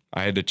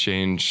had to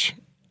change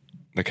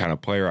the kind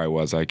of player I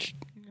was. I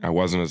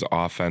wasn't as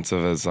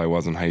offensive as I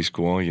was in high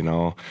school, you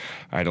know.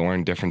 I had to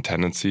learn different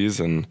tendencies,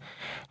 and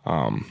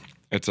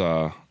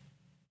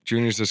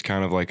juniors is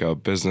kind of like a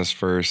business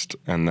first,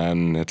 and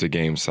then it's a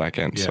game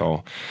second. Yeah.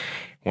 So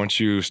once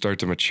you start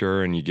to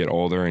mature and you get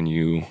older and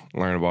you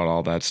learn about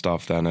all that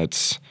stuff, then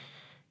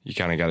you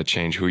kind of got to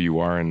change who you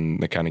are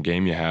and the kind of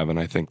game you have. And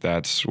I think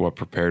that's what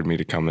prepared me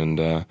to come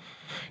into,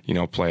 you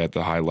know, play at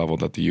the high level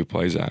that the U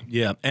plays at.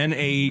 Yeah.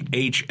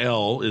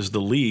 NAHL is the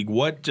league.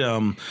 What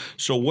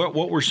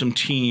were some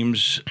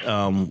teams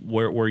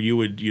where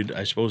you'd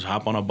I suppose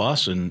hop on a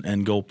bus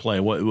and go play?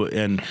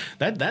 And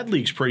that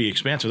league's pretty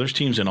expansive. There's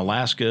teams in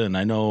Alaska, and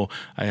I know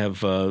I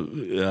have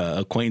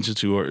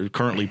acquaintances who are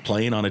currently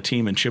playing on a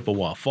team in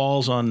Chippewa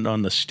Falls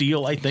on the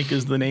Steel, I think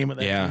is the name of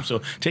that team.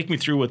 So take me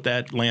through what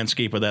that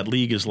landscape of that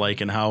league is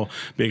like and how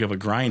big of a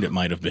grind it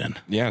might have been.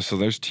 Yeah, so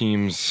there's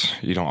teams,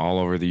 you know, all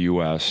over the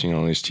U.S., you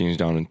know, there's teams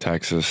down in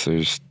Texas.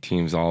 There's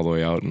teams all the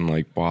way out in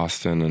like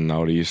Boston and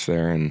out east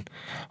there. And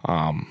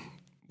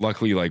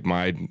luckily, like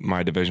my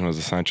division was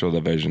the Central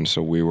Division,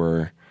 so we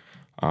were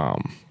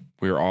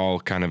all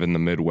kind of in the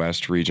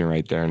Midwest region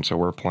right there. And so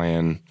we're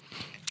playing,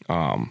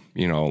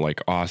 you know,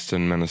 like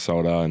Austin,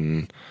 Minnesota,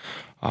 and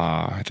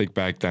I think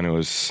back then it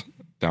was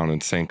down in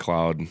St.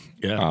 Cloud,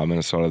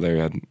 Minnesota. They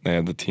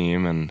had the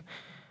team, and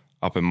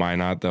up in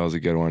Minot, that was a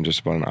good one, just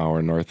about an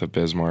hour north of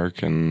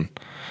Bismarck, and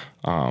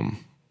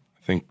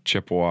I think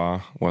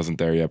Chippewa wasn't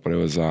there yet, but it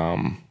was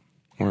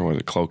where was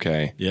it?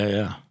 Cloquet.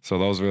 Yeah. So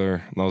those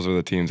were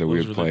the teams that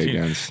we would play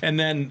against. And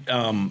then,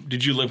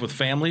 did you live with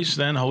families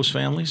then, host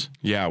families?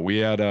 Yeah, we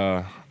had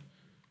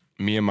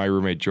me and my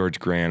roommate George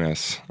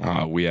Granis.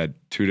 We had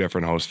two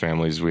different host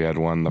families. We had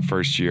one the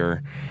first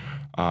year,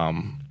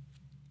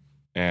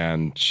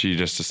 and she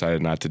just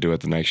decided not to do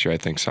it the next year. I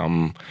think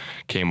something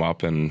came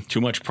up and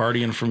too much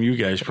partying from you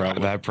guys,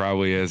 probably. That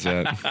probably is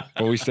it.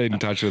 But we stayed in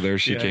touch with her.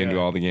 She came to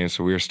all the games,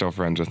 so we were still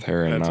friends with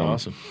her. That's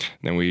awesome.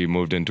 Then we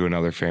moved into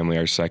another family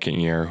our second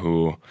year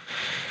who,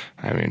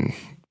 I mean,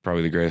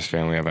 probably the greatest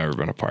family I've ever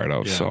been a part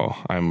of. Yeah. So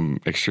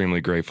I'm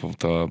extremely grateful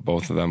to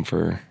both of them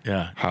for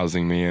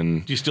housing me.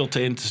 And do you still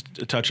stay in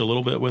touch a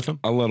little bit with them?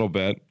 A little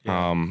bit.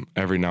 Yeah.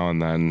 Every now and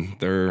then.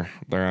 They're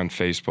on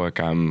Facebook.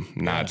 I'm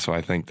not, so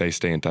I think they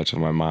stay in touch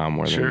with my mom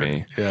more than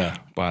me. Yeah.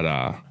 But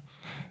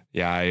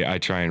I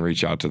try and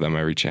reach out to them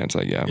every chance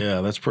I get.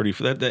 Yeah, that's pretty.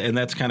 And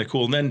that's kind of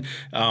cool. And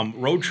then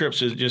road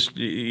trips is just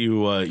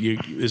you.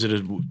 Is it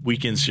a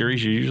weekend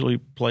series? You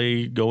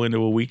usually go into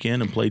a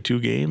weekend and play 2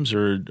 games,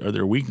 or are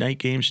there weeknight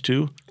games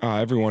too?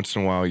 Every once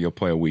in a while, you'll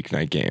play a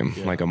weeknight game,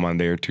 like a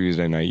Monday or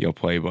Tuesday night. You'll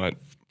play, but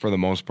for the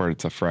most part,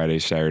 it's a Friday,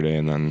 Saturday,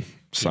 and then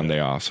Sunday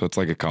off. So it's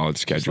like a college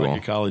schedule. It's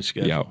like a college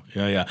schedule.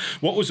 Yeah.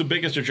 What was the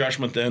biggest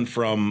adjustment then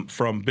from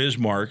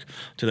Bismarck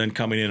to then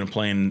coming in and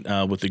playing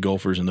with the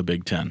Gophers in the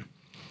Big Ten?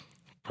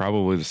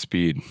 probably the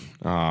speed.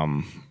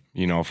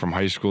 From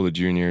high school to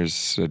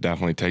juniors, it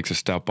definitely takes a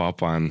step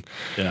up on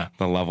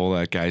the level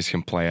that guys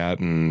can play at.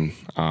 And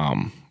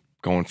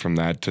going from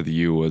that to the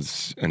U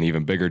was an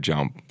even bigger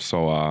jump.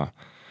 So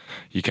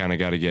you kind of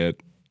got to get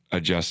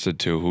adjusted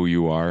to who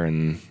you are,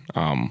 and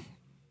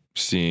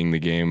seeing the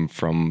game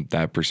from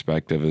that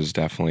perspective is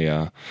definitely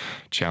a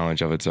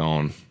challenge of its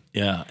own.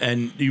 Yeah,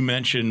 and you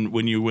mentioned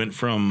when you went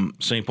from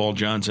St. Paul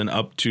Johnson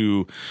up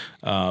to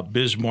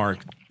Bismarck,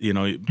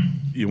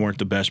 you weren't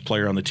the best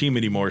player on the team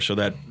anymore, so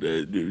that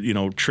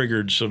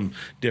triggered some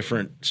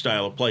different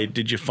style of play.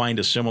 Did you find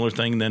a similar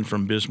thing then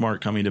from Bismarck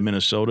coming to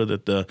Minnesota,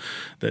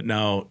 that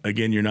now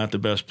again you're not the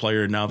best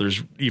player, and now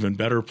there's even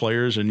better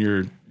players and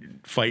you're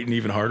fighting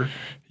even harder?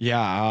 Yeah,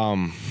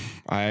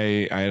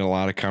 I had a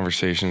lot of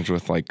conversations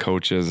with like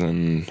coaches,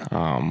 and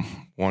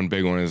one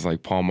big one is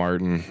like Paul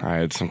Martin. I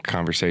had some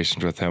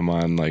conversations with him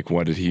on like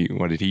what did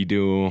he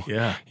do?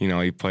 Yeah,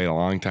 he played a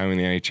long time in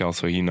the NHL,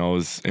 so he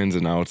knows ins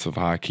and outs of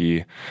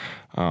hockey.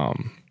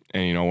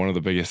 And one of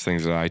the biggest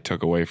things that I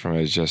took away from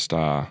it is just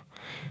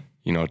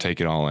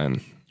take it all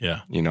in.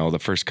 Yeah, the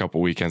first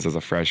couple weekends as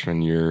a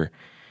freshman, you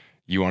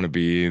want to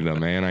be the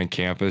man on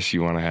campus.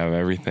 You want to have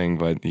everything,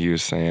 but he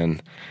was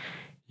saying,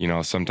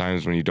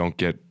 sometimes when you don't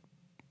get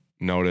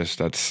noticed,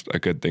 that's a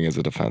good thing as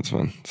a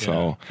defenseman.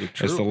 So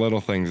it's the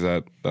little things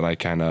that I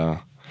kind of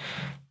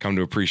come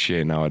to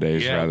appreciate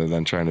nowadays, rather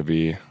than trying to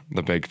be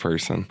the big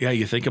person. Yeah,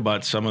 you think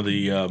about some of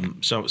the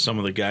some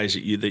of the guys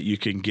that you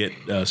can get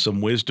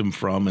some wisdom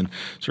from, and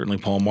certainly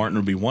Paul Martin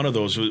would be one of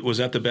those. Was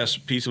that the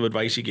best piece of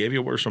advice he gave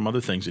you? What were some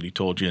other things that he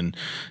told you, and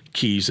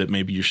keys that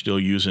maybe you're still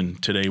using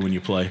today when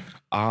you play?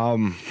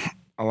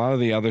 A lot of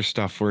the other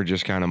stuff were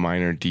just kind of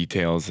minor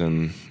details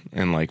in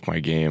like my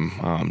game,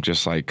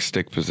 just like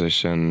stick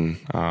position,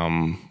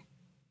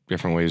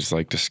 different ways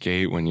like to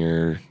skate when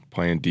you're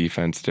playing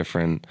defense,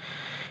 different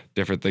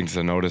things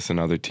to notice in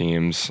other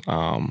teams.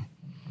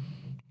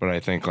 But I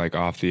think like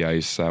off the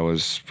ice, that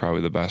was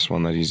probably the best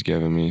one that he's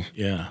given me.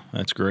 Yeah,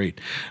 that's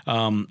great.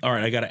 All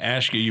right, I got to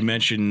ask you. You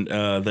mentioned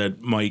that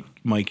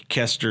Mikey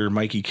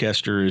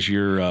Kester is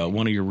your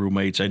one of your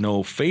roommates. I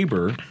know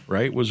Faber,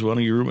 right, was one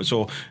of your roommates.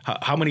 So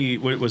how many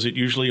was it?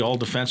 Usually all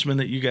defensemen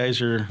that you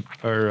guys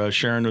are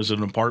sharing? Was it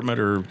an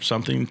apartment or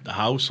something, a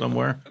house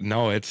somewhere?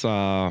 No, it's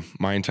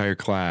my entire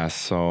class.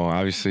 So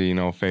obviously,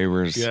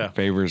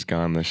 Faber's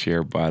gone this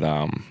year, but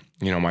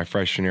my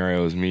freshman year, it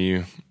was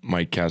me,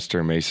 Mike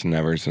Kester, Mason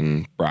Nevers,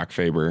 and Brock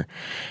Faber.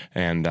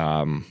 And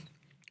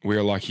we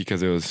were lucky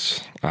because it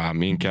was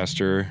me and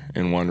Kester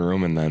in one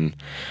room, and then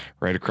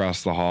right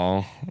across the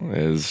hall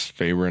is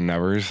Faber and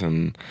Nevers.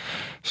 And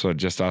so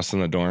just us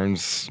in the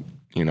dorms,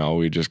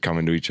 we just come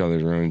into each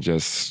other's room and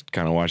just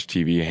kind of watch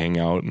TV, hang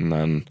out. And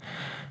then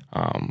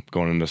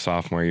going into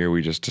sophomore year,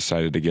 we just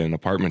decided to get an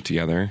apartment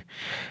together.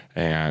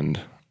 And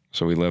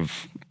so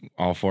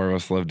all four of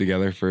us lived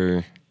together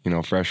for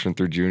freshman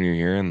through junior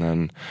year, and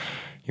then,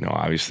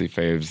 obviously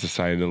Faves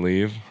decided to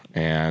leave.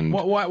 And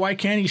why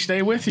can't he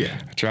stay with you?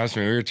 Trust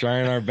me, we were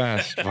trying our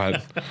best,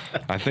 but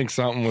I think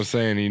something was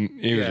saying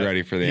he was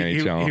ready for the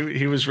NHL.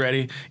 He was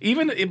ready.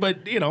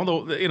 But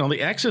the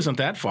X isn't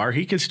that far.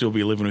 He could still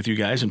be living with you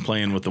guys and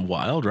playing with the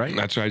Wild, right?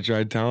 That's what I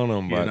tried telling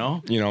him, but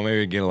maybe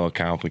it'd get a little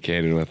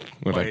complicated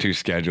with our two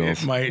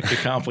schedules. It might, the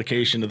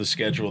complication of the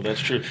schedule. That's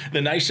true.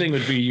 The nice thing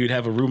would be you'd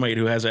have a roommate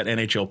who has that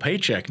NHL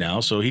paycheck now,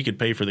 so he could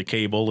pay for the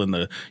cable and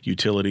the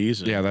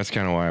utilities. Yeah, that's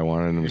kind of why I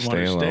wanted him to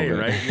stay a little bit.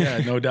 Right? Yeah,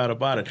 no doubt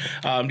about it.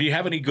 Do you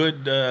have any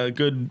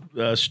good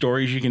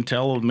stories you can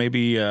tell of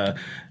maybe,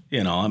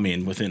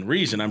 within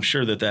reason? I'm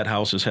sure that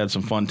house has had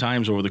some fun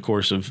times over the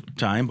course of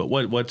time, but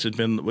what's it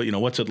been,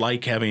 what's it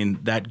like having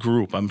that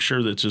group? I'm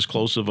sure that's as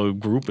close of a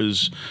group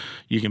as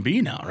you can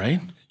be now,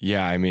 right?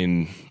 Yeah,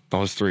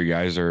 those three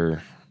guys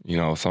are,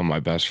 some of my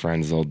best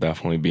friends. They'll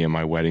definitely be in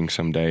my wedding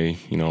someday.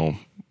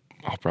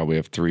 I'll probably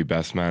have three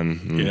best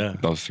men. And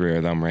those three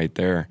are them right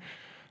there.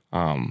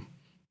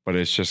 But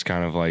it's just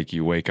kind of like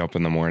you wake up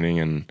in the morning,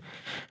 and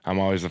I'm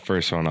always the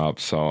first one up,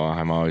 so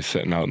I'm always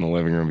sitting out in the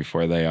living room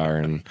before they are,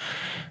 and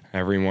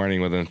every morning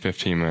within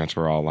 15 minutes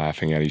we're all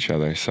laughing at each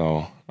other.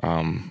 So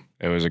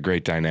it was a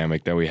great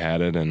dynamic that we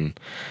had it, and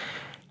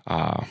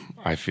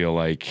I feel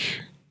like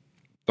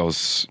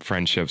those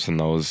friendships and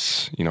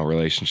those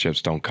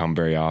relationships don't come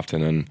very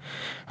often, and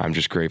I'm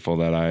just grateful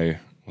that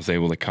I was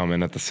able to come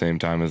in at the same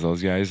time as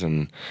those guys,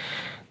 and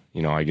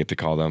I get to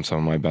call them some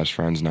of my best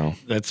friends now.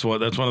 That's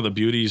one of the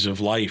beauties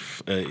of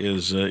life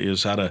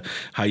is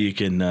how you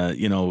can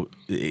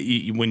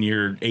when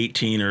you're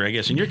 18, or I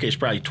guess in your case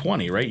probably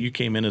 20, right? You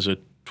came in as a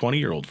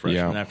 20-year-old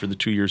freshman after the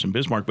 2 years in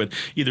Bismarck. But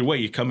either way,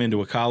 you come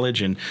into a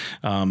college and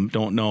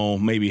don't know,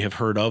 maybe have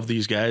heard of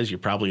these guys. You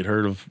probably had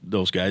heard of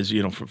those guys,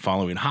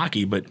 following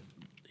hockey. But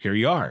here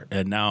you are,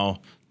 and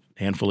now,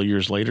 handful of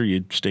years later,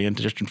 you stay in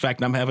touch. In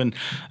fact, I'm having,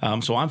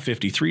 so I'm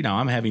 53 now.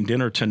 I'm having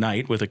dinner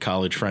tonight with a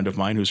college friend of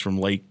mine who's from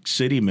Lake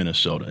City,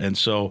 Minnesota. And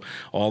so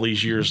all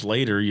these years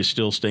later, you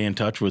still stay in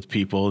touch with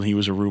people. And he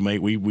was a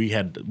roommate. We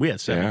had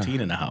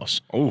 17 in the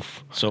house.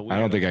 Oof. So I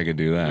don't think I could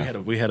do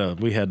that. We had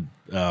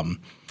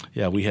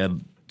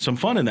some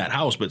fun in that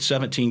house, but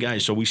 17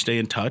 guys. So we stay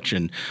in touch,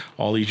 and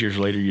all these years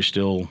later, you're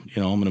still,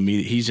 I'm going to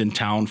meet. He's in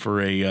town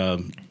for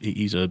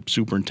he's a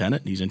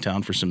superintendent. He's in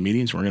town for some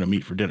meetings. We're going to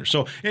meet for dinner.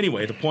 So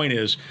anyway, the point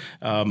is,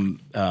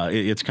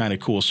 it's kind of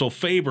cool. So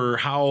Faber,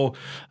 how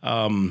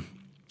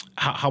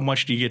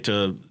much do you get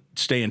to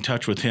stay in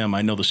touch with him?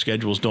 I know the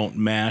schedules don't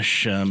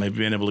mesh. Have you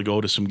been able to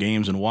go to some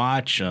games and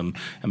watch? I'm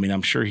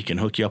sure he can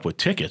hook you up with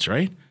tickets,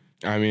 right?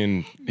 I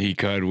mean, he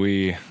could.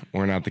 We're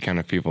not the kind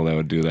of people that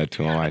would do that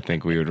to him. I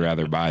think we would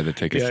rather buy the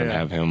tickets than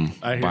have him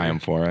buy them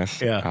for us.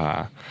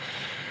 Yeah.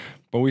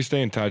 But we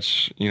stay in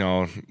touch,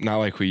 not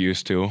like we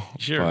used to.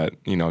 Sure.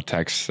 But,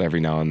 texts every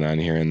now and then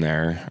here and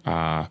there.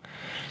 I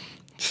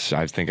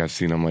think I've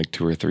seen him like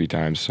 2 or 3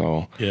 times.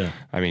 So, yeah.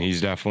 I mean,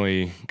 he's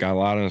definitely got a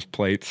lot on his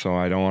plate, so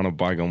I don't want to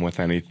bug him with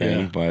anything.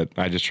 Yeah. But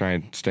I just try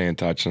and stay in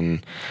touch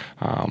and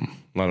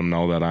let him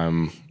know that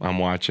I'm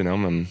watching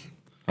him and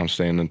I'm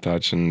staying in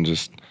touch and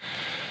just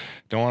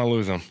don't want to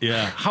lose him.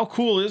 Yeah. How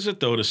cool is it,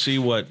 though, to see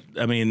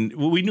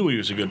we knew he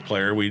was a good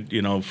player.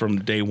 From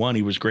day one,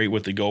 he was great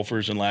with the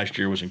Gophers, and last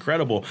year was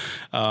incredible.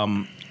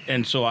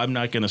 And so I'm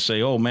not going to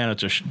say, oh, man,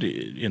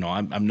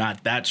 I'm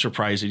not that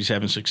surprised that he's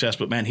having success,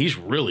 but, man, he's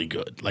really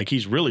good. Like,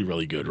 he's really,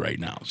 really good right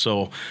now.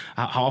 So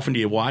how often do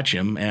you watch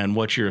him, and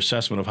what's your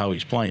assessment of how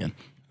he's playing?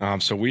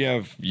 So we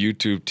have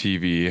YouTube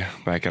TV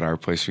back at our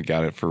place. We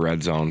got it for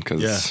Red Zone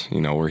because,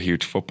 we're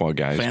huge football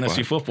guys.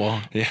 Fantasy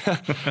football. Yeah.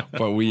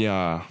 But we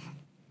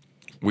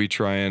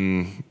try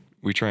and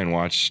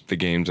watch the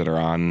games that are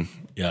on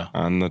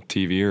the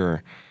TV,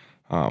 or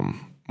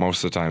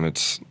most of the time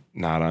it's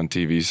not on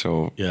TV,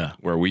 so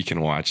where we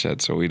can watch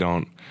it. So we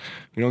don't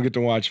get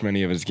to watch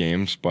many of his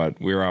games, but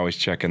we're always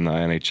checking the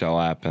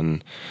NHL app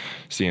and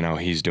seeing how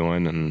he's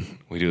doing, and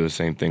we do the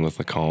same thing with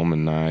Lacombe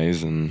and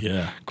Nyes and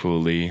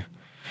Cooley.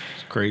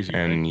 Crazy,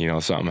 and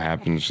right? Something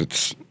happens,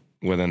 it's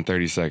within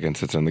 30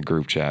 seconds it's in the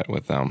group chat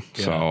with them.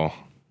 So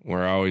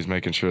we're always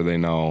making sure they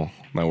know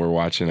that we're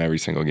watching every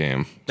single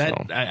game.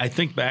 I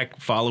think back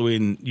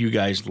following you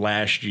guys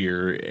last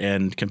year,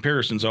 and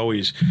comparisons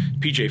always,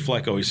 PJ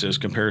Fleck always says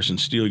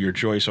comparisons steal your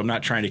joy. So I'm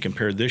not trying to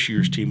compare this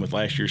year's team with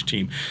last year's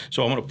team.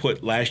 So I'm going to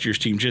put last year's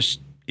team just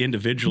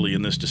individually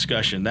in this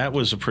discussion. That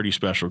was a pretty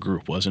special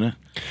group, wasn't it?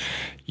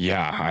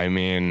 Yeah, I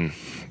mean,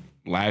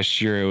 last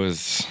year it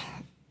was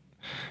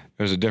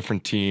a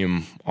different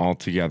team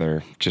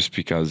altogether, just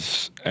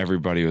because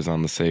everybody was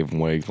on the same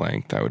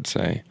wavelength, I would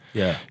say.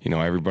 Yeah.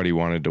 Everybody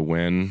wanted to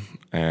win,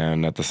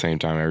 and at the same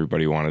time,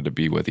 everybody wanted to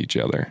be with each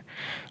other.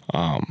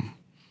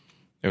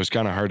 It was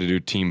kind of hard to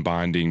do team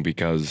bonding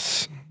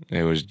because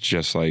it was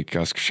just like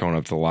us showing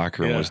up to the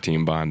locker room was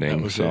team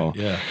bonding.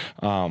 That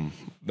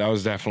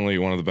was definitely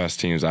one of the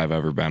best teams I've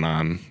ever been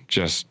on,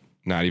 just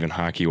not even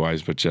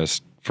hockey-wise, but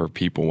just for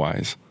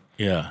people-wise.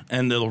 Yeah,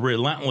 and the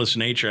relentless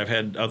nature. I've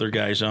had other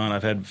guys on.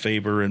 I've had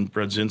Faber and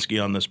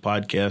Brodzinski on this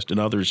podcast and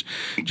others.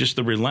 Just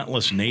the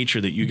relentless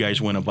nature that you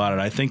guys went about it.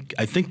 I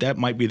think that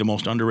might be the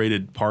most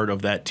underrated part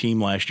of that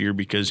team last year,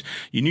 because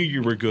you knew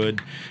you were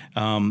good.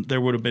 There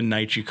would have been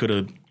nights you could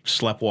have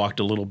sleptwalked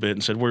a little bit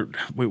and said, we're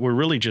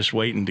really just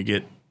waiting to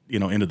get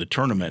into the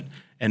tournament.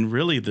 And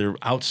really, they're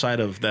outside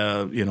of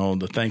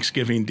the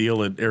Thanksgiving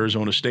deal at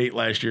Arizona State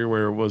last year,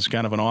 where it was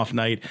kind of an off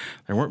night.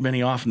 There weren't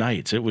many off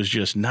nights. It was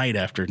just night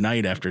after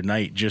night after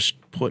night, just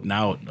putting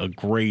out a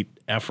great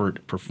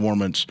effort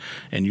performance,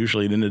 and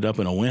usually it ended up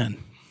in a win.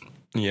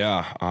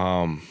 Yeah,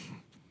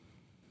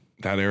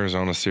 that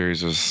Arizona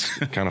series was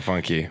kind of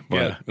funky,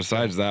 but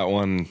besides that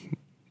one,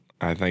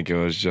 I think it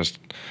was just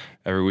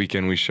every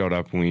weekend we showed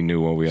up and we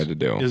knew what we had to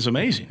do. It was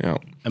amazing. Yeah.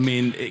 I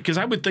mean, because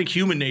I would think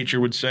human nature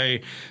would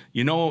say,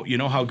 you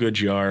know how good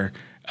you are.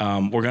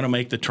 We're going to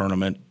make the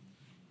tournament.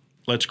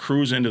 Let's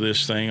cruise into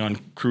this thing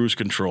on cruise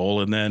control,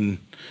 and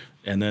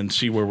then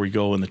see where we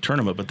go in the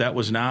tournament. But that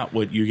was not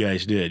what you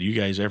guys did. You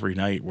guys every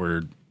night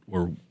were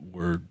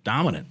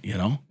dominant.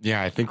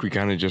 Yeah, I think we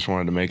kind of just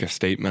wanted to make a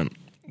statement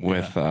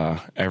with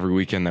every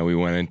weekend that we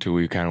went into.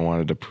 We kind of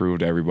wanted to prove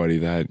to everybody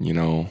that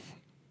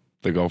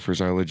the Gophers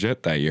are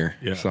legit that year.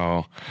 Yeah.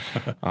 So,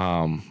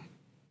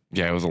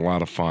 it was a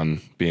lot of fun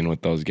being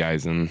with those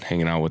guys and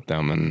hanging out with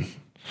them, and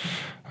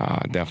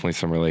definitely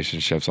some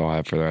relationships I'll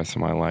have for the rest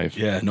of my life.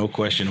 Yeah, no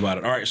question about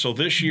it. All right, so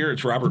this year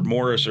it's Robert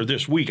Morris, or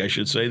this week I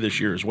should say, this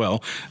year as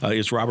well.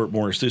 It's Robert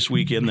Morris this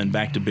weekend, then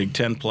back to Big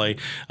Ten play.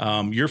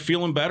 You're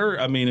feeling better?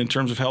 I mean, in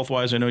terms of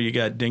health-wise, I know you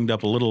got dinged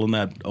up a little in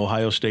that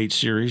Ohio State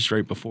series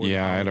right before.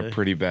 Yeah, I had a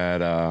pretty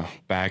bad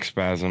back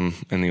spasm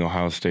in the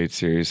Ohio State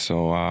series,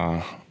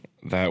 so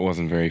that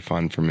wasn't very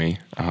fun for me.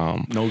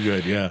 No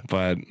good, yeah.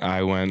 But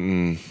I went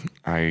and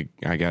I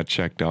got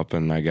checked up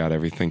and I got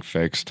everything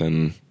fixed,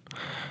 and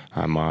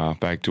I'm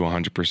back to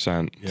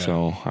 100%. Yeah.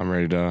 So I'm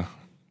ready to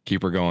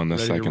keep her going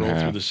this second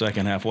half. Through the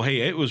second half. Well,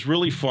 hey, it was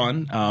really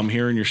fun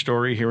hearing your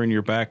story, hearing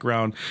your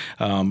background,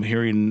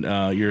 hearing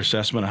your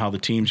assessment of how the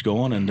team's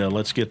going, and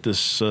let's get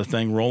this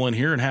thing rolling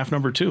here in half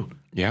number 2.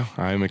 Yeah,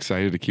 I'm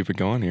excited to keep it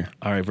going here.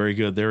 All right, very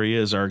good. There he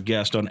is, our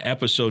guest on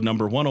episode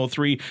number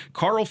 103,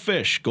 Carl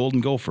Fish,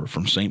 Golden Gopher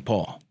from St.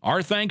 Paul.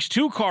 Our thanks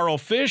to Carl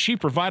Fish. He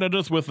provided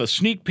us with a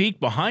sneak peek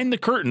behind the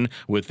curtain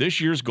with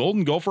this year's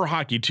Golden Gopher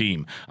hockey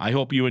team. I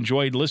hope you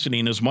enjoyed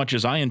listening as much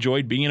as I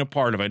enjoyed being a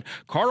part of it.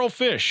 Carl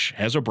Fish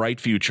has a bright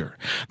future.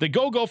 The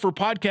Go Gopher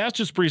podcast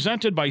is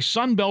presented by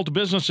Sunbelt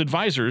Business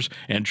Advisors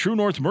and True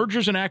North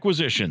Mergers and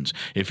Acquisitions.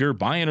 If you're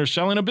buying or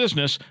selling a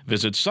business,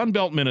 visit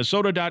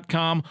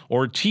sunbeltminnesota.com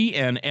or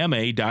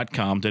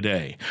tnma.com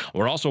today.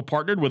 We're also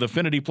partnered with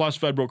Affinity Plus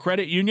Federal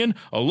Credit Union,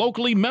 a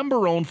locally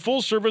member-owned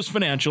full-service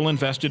financial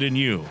invested in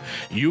you.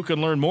 You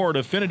can learn more at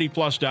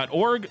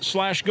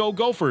affinityplus.org/Go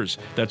Gophers.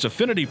 That's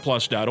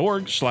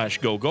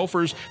affinityplus.org/Go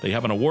Gophers. They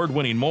have an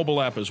award-winning mobile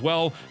app as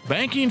well.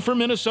 Banking for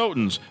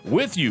Minnesotans,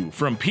 with you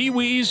from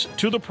Pee-wees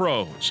to the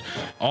pros.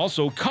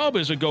 Also, Cub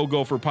is a Go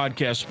Gopher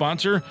podcast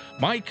sponsor.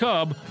 My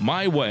Cub,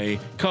 my way.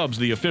 Cub's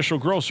the official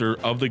grocer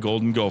of the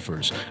Golden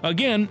Gophers.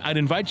 Again, I'd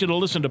invite you to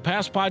listen to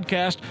past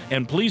podcasts,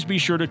 and please be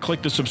sure to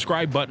click the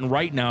subscribe button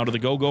right now to the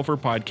Go Gopher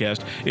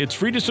podcast. It's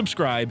free to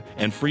subscribe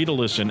and free to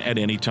listen at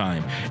any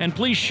time. And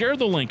please share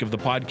the link of the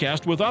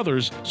podcast with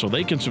others so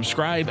they can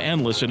subscribe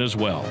and listen as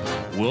well.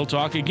 We'll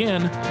talk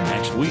again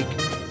next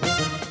week.